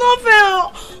 Mama, it's not fair.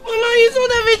 Mama, you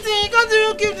sold everything. You can't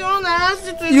even keep the one I asked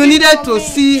you to. You needed to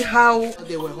see how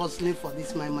they were hustling for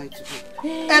this my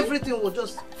today. Everything was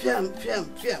just fiam.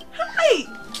 Hi!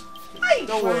 Hi!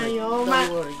 Don't worry. Don't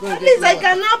worry. Go At least I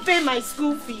can now pay my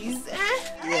school fees.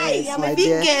 Yes, I'm my a big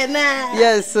dear. girl now.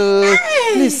 Yes,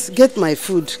 please get my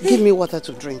food. Give me water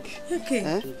to drink.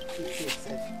 Okay.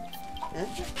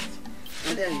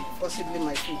 And then possibly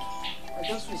my food. I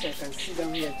just wish I can sit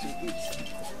down here to eat.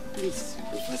 Please,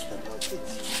 be fast about it.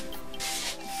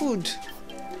 Food.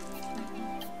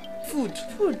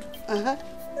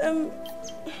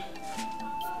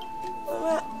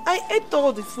 I ate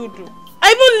all the food.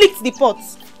 I even licked the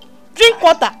pots. Drink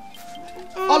water.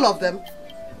 All of them?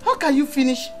 How can you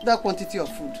finish that quantity of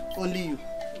food? Only you.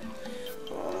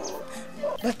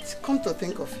 But come to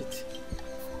think of it,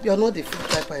 you're not the food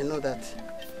type, I know that.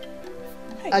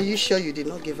 Hey. Are you sure you did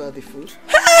not give her the food?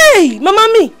 Hey, Mama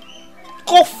me!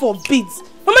 God forbid.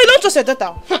 Mama, you don't trust your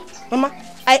daughter. Mama,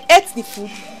 I ate the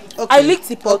food, okay. I licked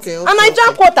the pot, and I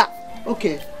drank water.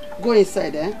 Okay, go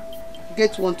inside,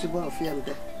 Get 1 tuber of yam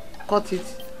there. Cut it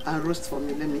and roast for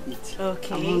me. Let me eat.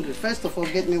 Okay. I'm hungry. First of all,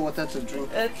 get me water to drink.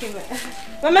 Okay,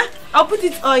 Mama, I'll put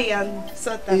it oil and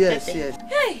salt and yes, pepper. Yes.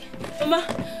 Hey, Mama,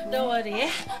 don't worry,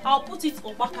 I'll put it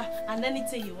obaka and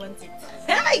anything you want it.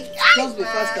 Hey, just be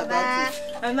fast about it.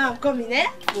 And now I'm coming, Hey,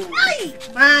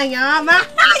 Mama,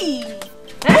 hey,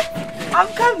 I'm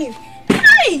coming.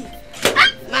 Hey,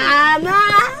 Mama.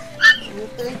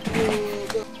 Thank you.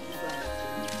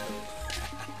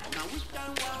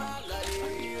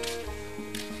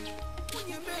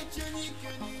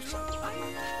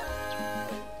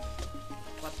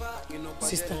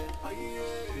 Sister,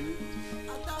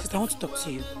 I want to talk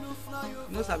to you.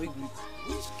 No, Sabi, greet.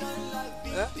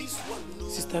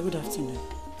 Sister, good afternoon.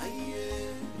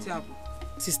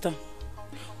 Sister,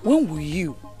 when will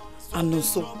you and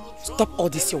also stop all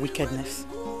this your wickedness?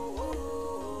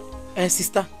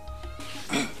 Sister?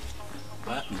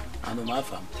 I know my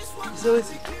fam. So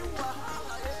is it?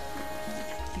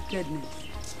 Wickedness.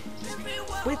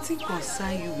 Wetin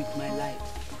concern you with my life?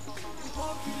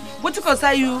 Wetin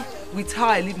concern you with how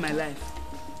I live my life?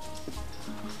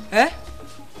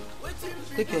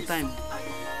 Take your time.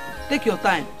 Take your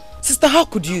time. Sister, how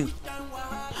could you?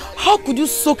 How could you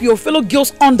soak your fellow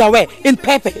girl's underwear in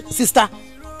pepper, sister?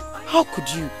 How could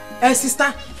you?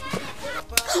 Sister?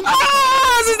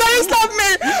 Oh, sister, you slapped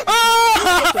me!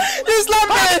 Oh, you slapped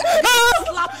me!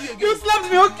 Oh, you slapped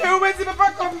me! Okay, wait till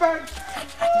Papa come back.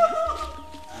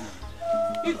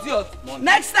 Idiot.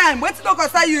 Next time, wait till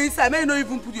concern you inside. May you not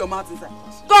even put your mouth inside.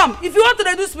 Come, if you want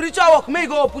to do spiritual work, may you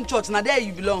go open church. Now there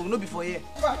you belong, no before here.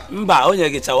 Mba, onye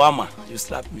get chawama. You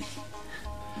slap me.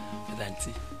 But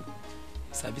auntie,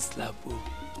 sabi slap o.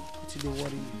 What you dey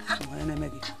worry me?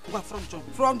 From jump.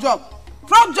 From jump.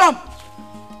 From jump.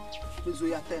 Please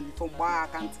we attend from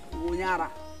back and Onyara.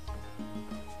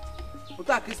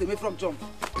 Ota Chris me from jump.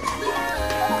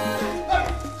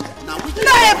 Now we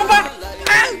Papa.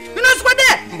 You know squad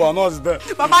there? Mba, no is there.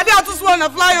 Papa, they are too small to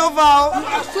fly over. You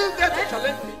are still there to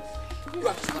challenge me. You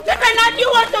cannot you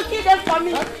want to kill them for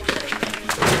me?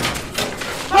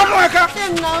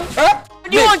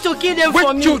 Do you want to kill them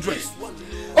for me? Children.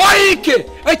 Oike,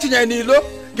 echinya nilo,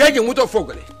 geje muto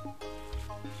fogole.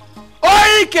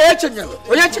 Oike echinya,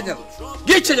 oya echinya.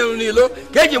 Gechinya nilo,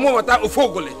 geje mu wata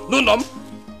ofogole. No nom.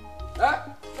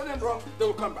 Tell them wrong, they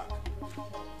will come back.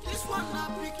 This one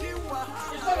not picking one.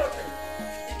 It's not okay.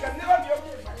 It can never be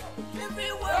okay.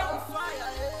 Everywhere on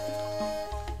fire.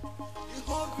 The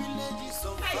whole village is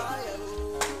on fire.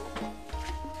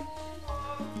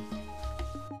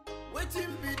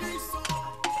 Waiting be this song.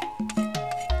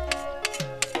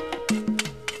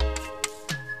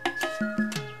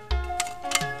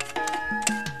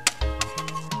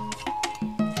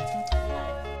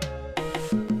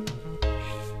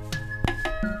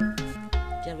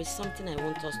 There is something I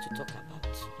want us to talk about.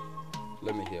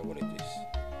 Let me hear what it is.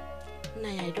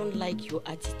 Naya, I don't like your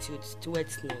attitude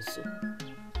towards Nonso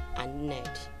and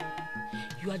Ned.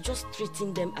 You are just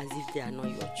treating them as if they are not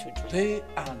your children. They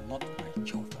are not my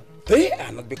children. They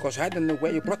are not because I don't know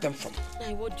where you brought them from.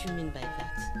 Naya, what do you mean by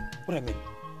that? What I mean?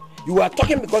 You are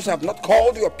talking because I have not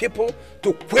called your people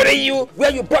to query you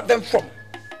where you brought them from.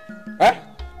 Eh?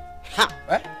 Ha!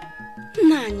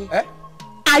 Nani?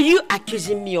 Are you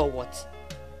accusing me or what?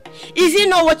 Is it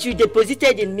not what you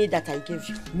deposited in me that I gave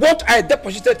you? What I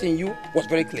deposited in you was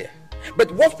very clear.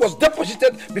 But what was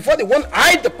deposited before the one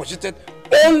I deposited,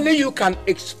 only you can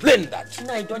explain that.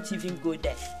 No, I don't even go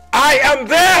there. I am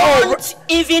there already.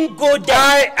 Don't even go there.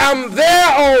 I am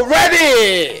there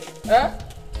already.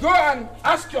 Go and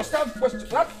ask yourself questions.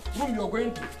 That room you're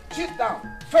going to, sit down,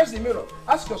 face the mirror,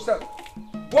 ask yourself,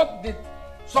 what did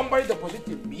somebody deposit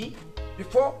in me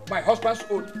before my husband's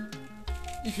oath?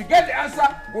 If you get the answer,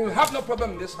 we will have no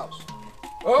problem in this house.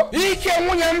 Oh, Ike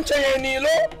munyam chenye nilo,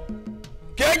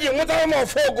 keji mutama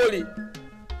fogoli.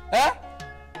 Oh,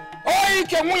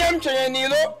 Ike munyam chenye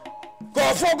nilo,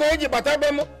 ko fogoli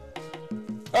batabemo.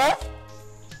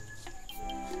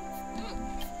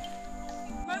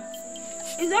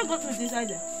 Is that goat meat inside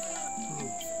there?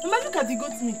 Mama, look at the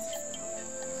goat meat.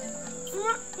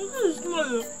 Mama, this is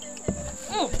small.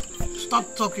 Stop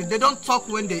talking. They don't talk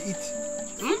when they eat.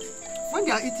 When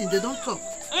they are eating, they don't talk.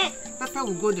 Papa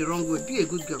will go the wrong way. Be a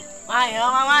good girl.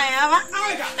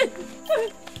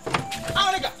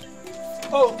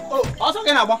 Oh, also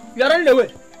again, you are running away.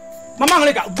 Mama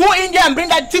Angelica, go in there and bring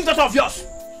that thing out of yours.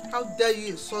 How dare you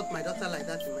insult my daughter like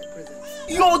that in my presence?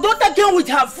 Your daughter came with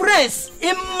her friends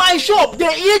in my shop.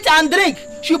 They eat and drink.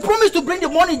 She promised to bring the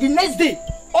money the next day.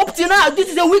 Up till now, this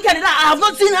is a weekend and I have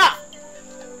not seen her.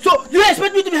 So, you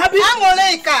expect me to be happy?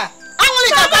 Angoleka,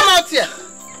 come out here.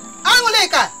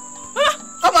 Angoleka,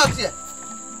 come out here.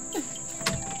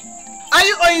 Are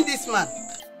you owing this man?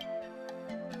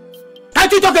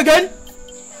 Can't you talk again?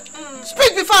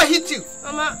 Speak before I hit you.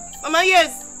 Mama,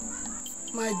 yes.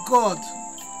 My God.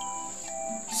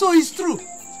 So it's true.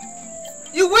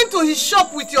 You went to his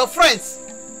shop with your friends.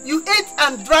 You ate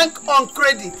and drank on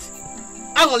credit.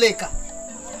 Angoleka.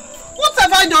 What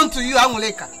have I done to you,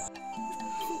 Angoleka?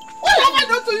 What have I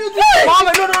done to you?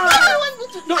 Mama,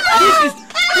 no.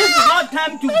 This is not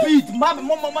time to beat. Mama.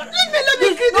 Let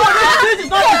me kill you. This is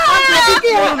not the time to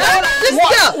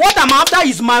beat. What I'm after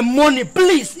is my money,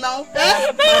 please. Now,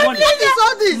 my money. What is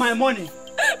all this? My money.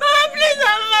 Mama, please.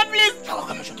 Mama, please,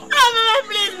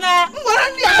 now.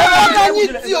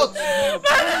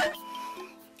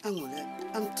 Angole,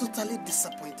 I'm totally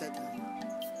disappointed in you.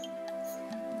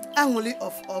 Angole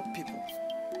of all people.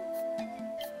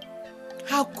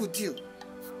 How could you?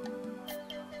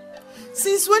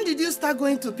 Since when did you start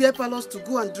going to beer parlors to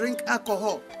go and drink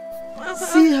alcohol?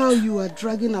 See how you are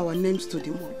dragging our names to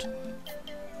the mud.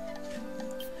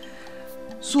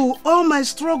 So all my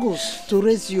struggles to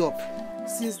raise you up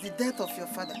since the death of your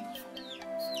father,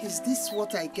 is this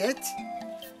what I get?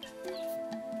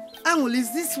 Angul,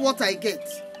 is this what I get?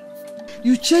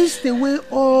 You chased away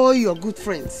all your good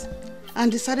friends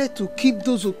and decided to keep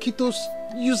those Okito's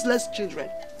useless children.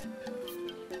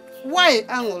 Why,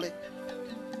 Angole?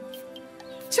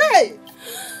 Che!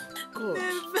 God.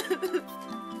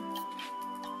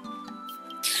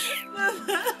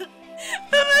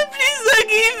 Mama, please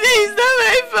forgive me. It's not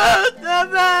my fault,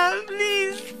 Mama.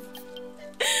 Please.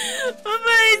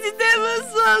 Mama, it's the devil's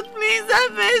work. Please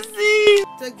have mercy.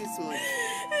 Take this money.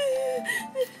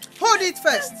 Hold it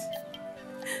first.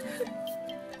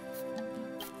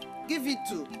 Give it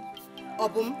to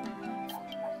Obum.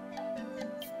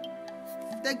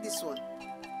 Take this one.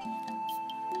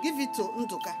 Give it to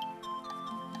Ndoka.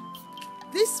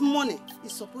 This money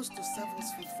is supposed to serve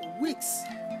us food for weeks.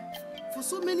 For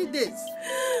so many days.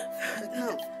 But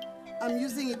now, I'm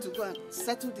using it to go and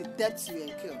settle the debts you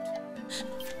incurred.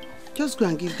 Just go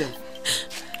and give them.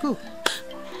 Go.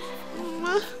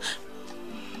 Mama.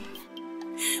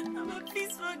 Mama,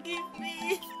 please forgive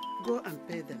me. Go and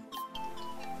pay them.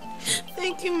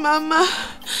 Thank you, Mama.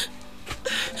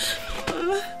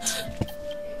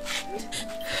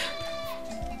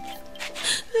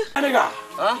 Anega.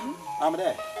 Huh? I'm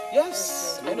there.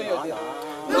 Yes, I know you're there.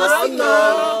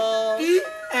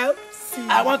 PLC.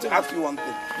 I want to ask you one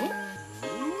thing.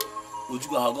 Would you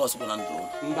go how goes on to?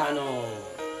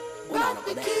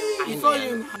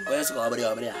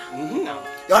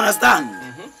 You understand?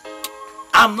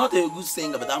 I'm not a good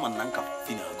singer, but I'm a nanka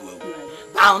fina.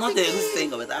 I'm not a good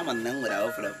singer, but I'm a nan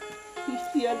without flip.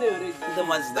 The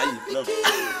ones that you love.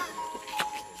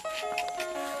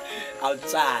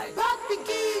 Outside.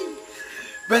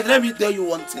 But let me tell you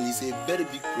one thing, it's a very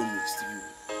big promise to you.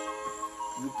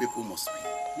 You people must win.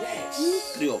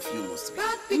 Yes. 3 of you must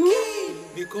win.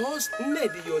 Because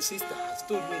Ned, your sister, has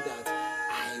told me that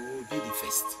I will be the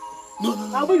first. No.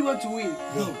 How do you want to win?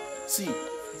 No. See, you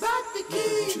people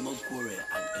should not quarrel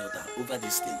and elder over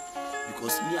this thing.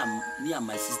 Because me and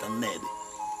my sister Ned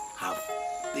have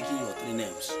taken your 3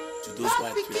 names to those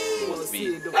white people. You must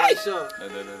be.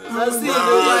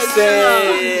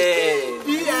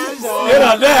 No.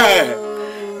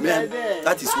 Man,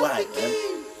 that is why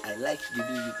I like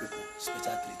giving you people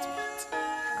special treatment.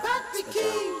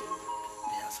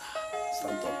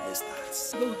 Stand up, let's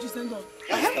start. No, just stand up.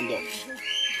 Stand up.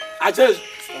 I just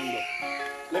stand up.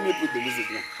 Let me put the music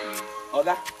now.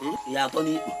 Oga? Yeah,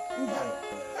 Tony.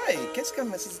 Hey, qu'est-ce que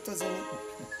ma sister does?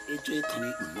 It's a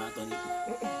Tony, not Tony.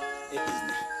 It is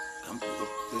me. Come,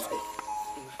 let's go.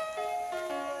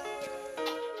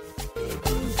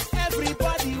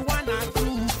 Everybody wanna do.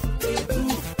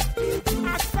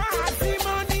 As far as the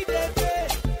money they pay,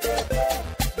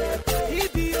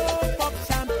 Idio pop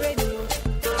champagne.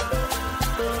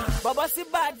 Baba see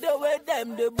bad the way them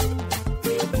the boo.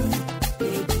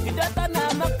 You don't know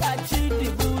no catch the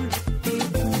bull.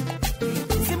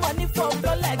 See money for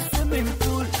flow like swimming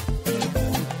pool.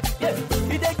 Yeah,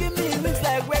 you they give me wings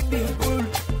like wedding pool.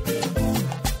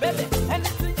 Baby,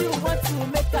 anything you want to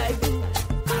make I do.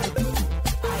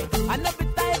 I never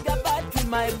tiger bad to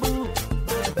my boo.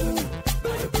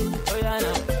 Oh yeah,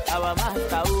 now our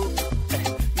master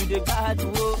you the bad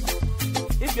wo.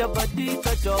 If your body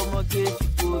touch your mortgage,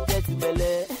 you go get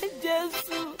belly. Jesus.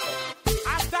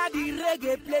 After the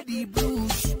reggae, play the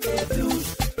blues. The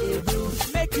blues, the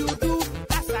blues. Make you do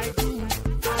as I do.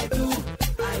 I do,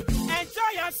 I do.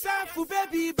 Enjoy yourself,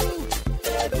 baby boo.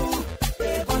 Hey boo,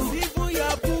 hey boo. Even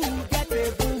your boo get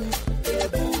a boo. Hey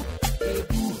boo, hey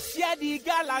boo. Share the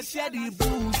gala, share the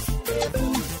booze. Hey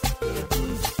boo, hey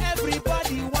boo.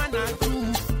 Everybody wanna do.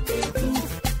 Hey boo,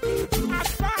 hey boo. As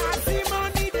far as the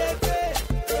money they pay,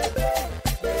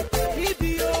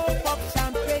 BBO pop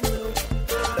champagne.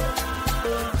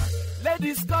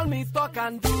 Ladies call me talk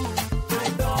and do. I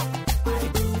talk, I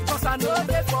do. Cause I know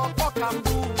they for fuck and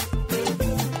boo.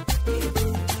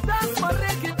 Dance my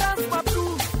reggae, dance my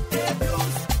blues. Hey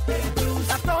blues, hey blues.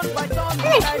 I turn by turn.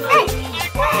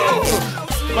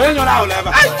 Going around,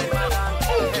 never.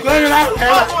 Going around,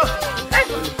 never.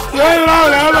 Going around,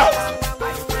 never.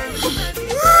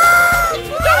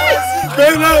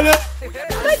 Going around, never.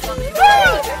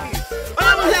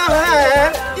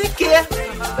 Dikeh.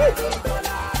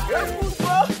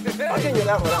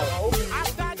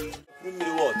 Bring me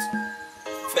what?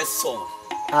 First song.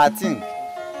 I think.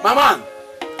 My man,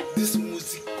 this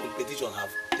music competition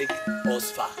have taken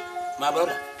us far. My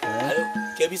brother,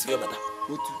 can you see your brother?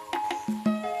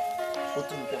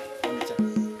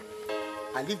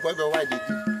 I leave boy why they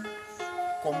do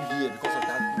come here because of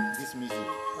that this music.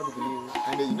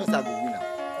 And you know that go winner.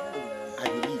 I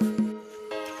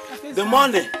believe. The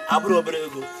money I brought over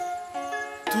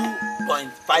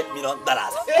 $2.5 million.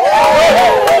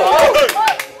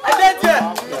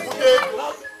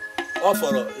 All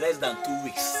for less than 2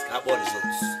 weeks. Carbon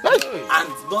results. And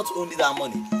not only that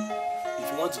money.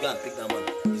 If you want to go and take that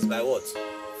money, it's by what?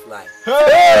 Fly.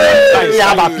 Hey! You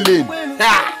have a plane.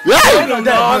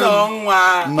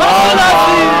 No.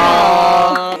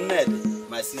 Ned,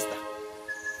 my sister.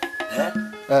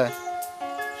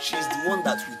 She's the one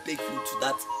that will take you to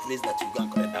that place that you go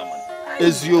and collect that money.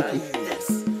 Ezioku. Yes.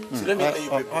 So let me tell you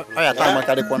people.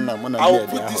 I will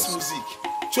put this music.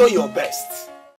 Show your best.